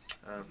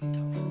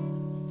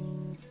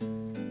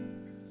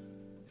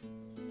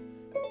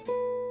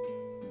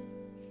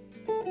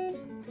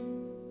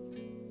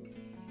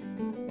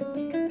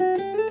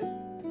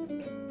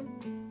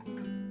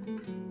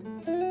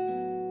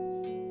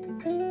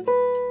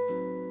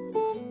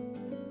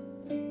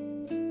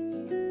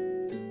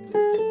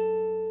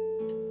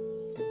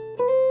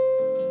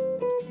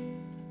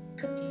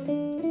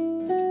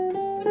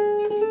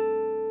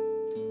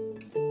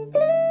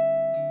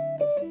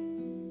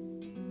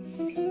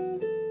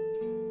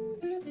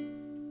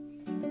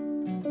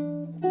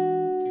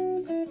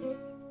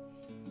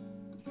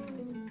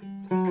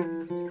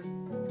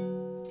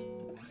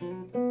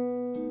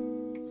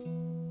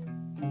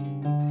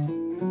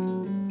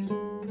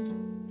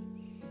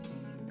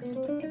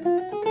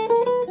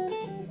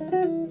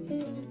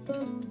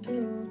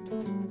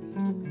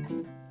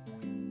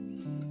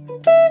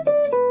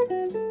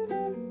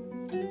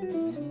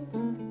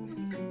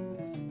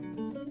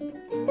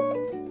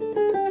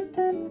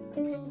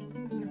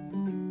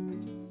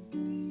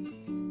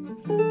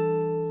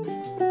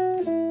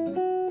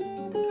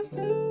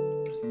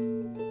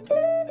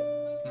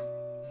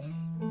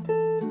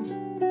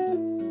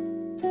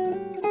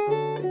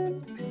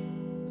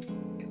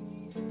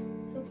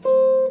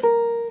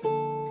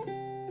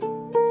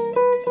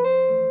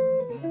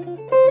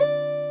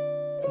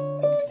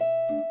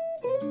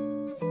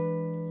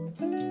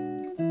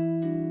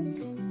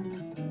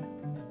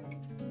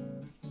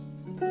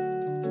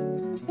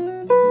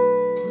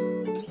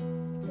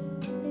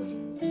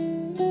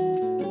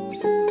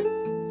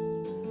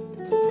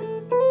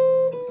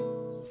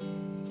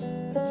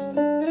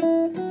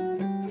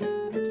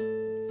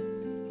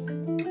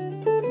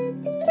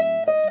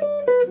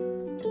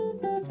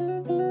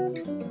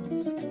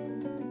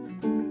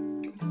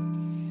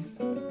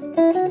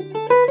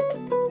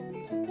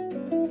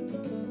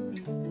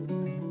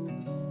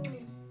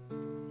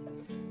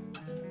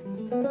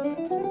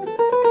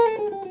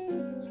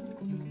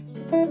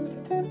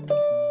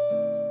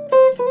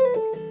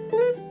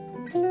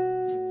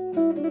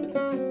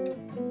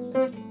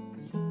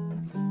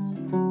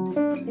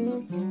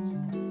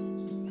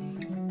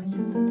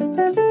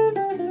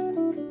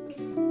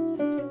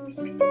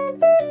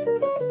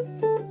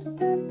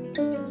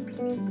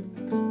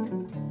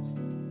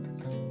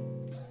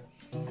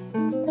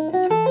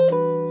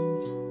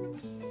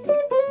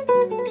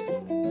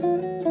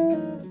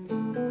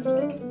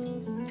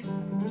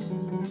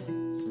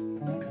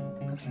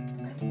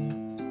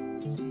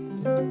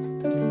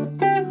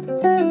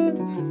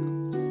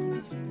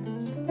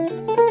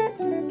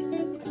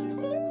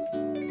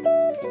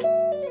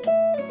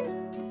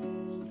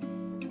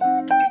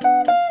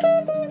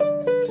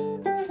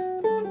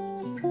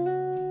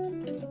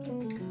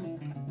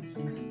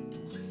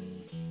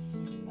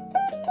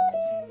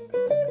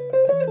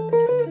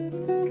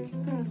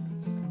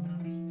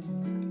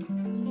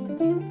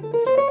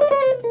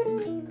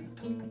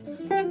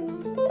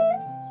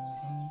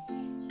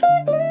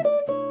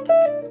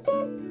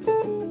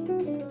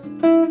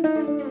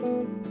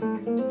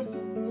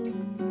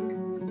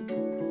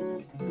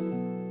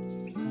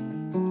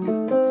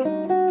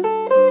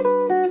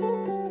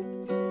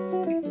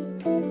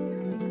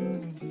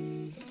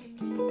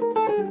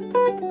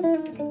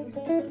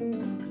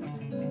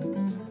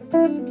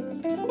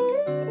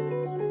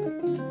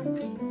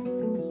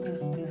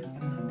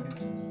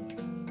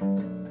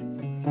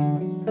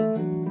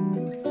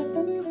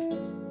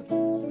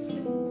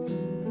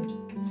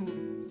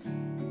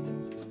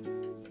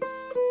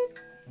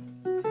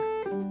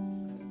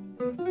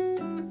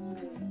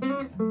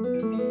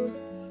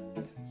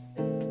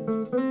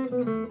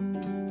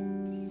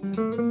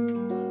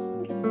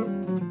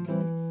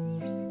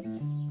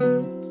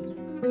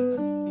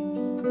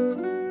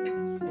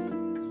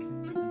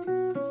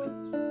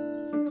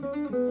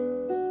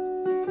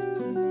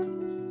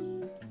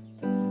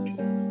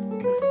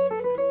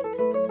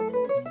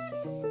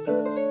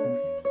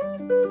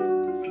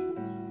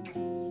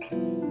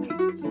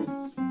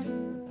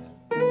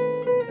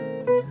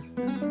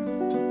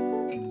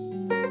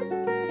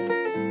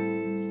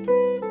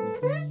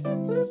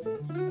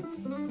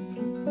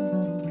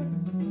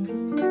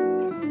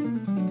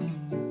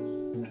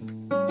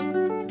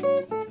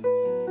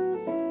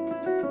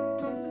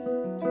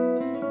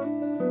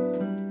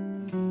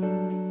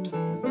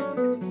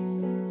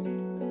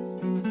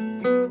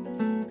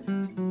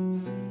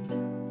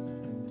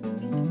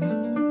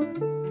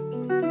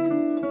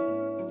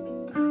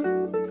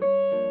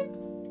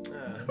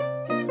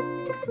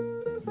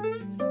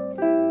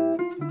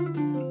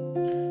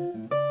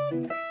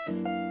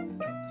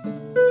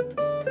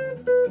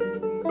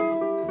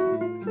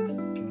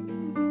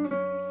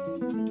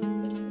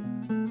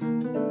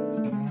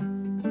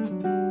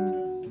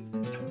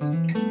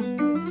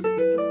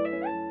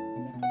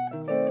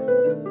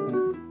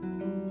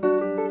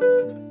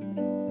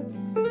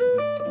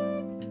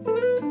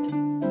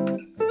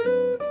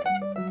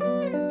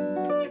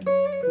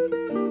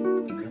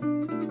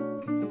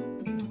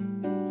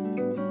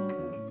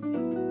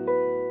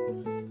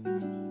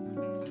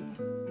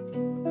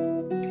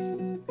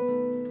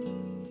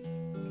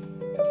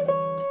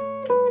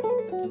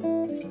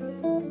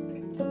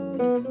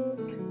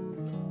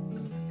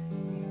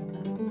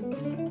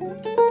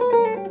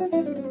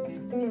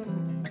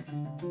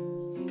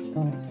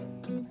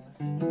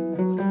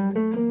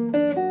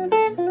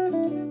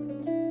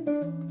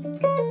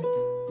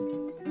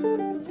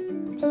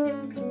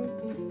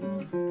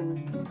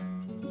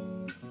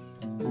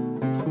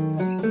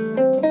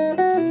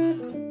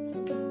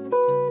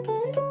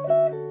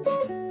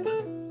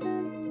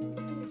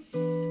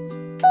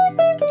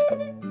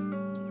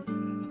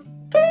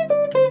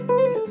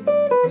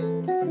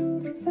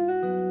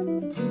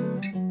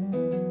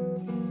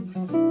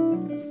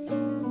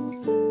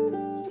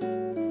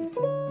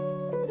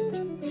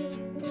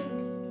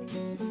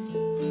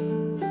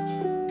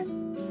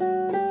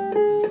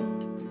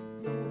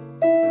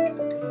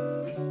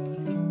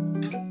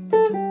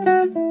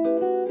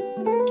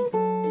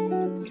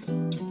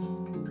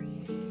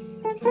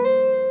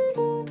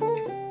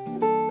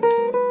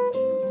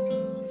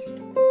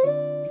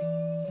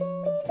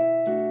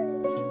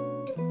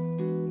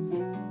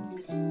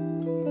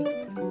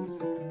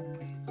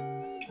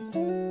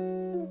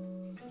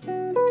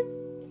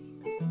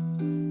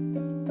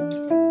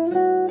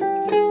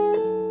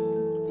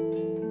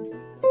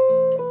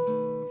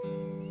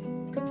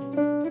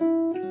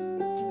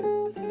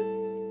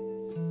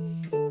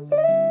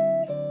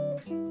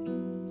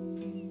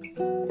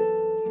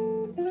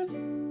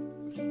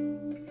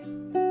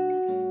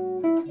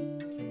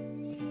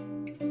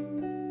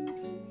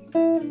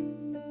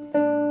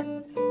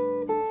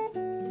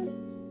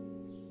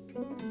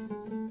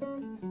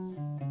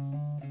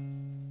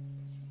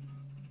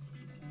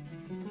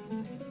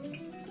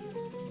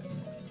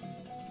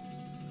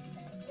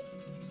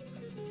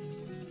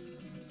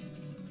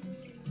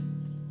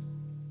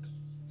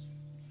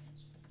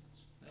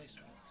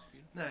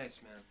 Nice,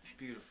 man.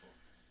 Beautiful.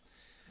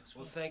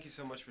 Well, thank you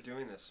so much for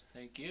doing this.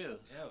 Thank you.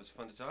 Yeah, it was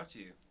fun to talk to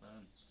you.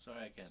 I'm sorry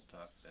I can't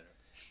talk better.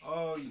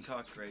 Oh, you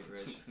talk great,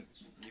 Reg.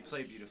 You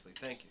play beautifully.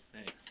 Thank you.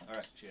 Thanks. All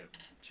right. Cheers.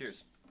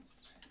 Cheers.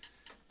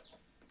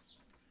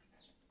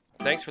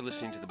 Thanks for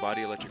listening to the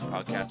Body Electric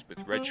Podcast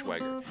with Reg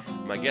Schwager.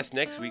 My guest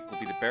next week will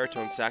be the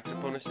baritone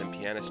saxophonist and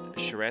pianist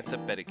Sharantha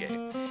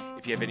Bedigay.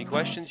 If you have any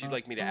questions you'd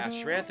like me to ask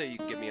Sharantha, you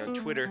can get me on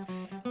Twitter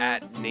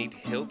at Nate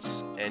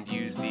Hiltz and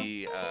use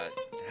the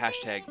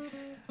hashtag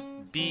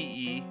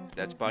BE,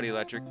 that's Body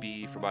Electric,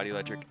 BE for Body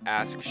Electric,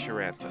 Ask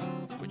Sharantha,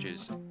 which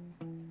is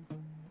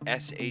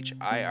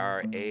SHIRANTHA.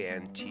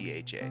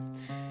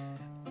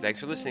 Thanks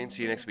for listening.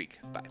 See you next week.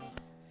 Bye.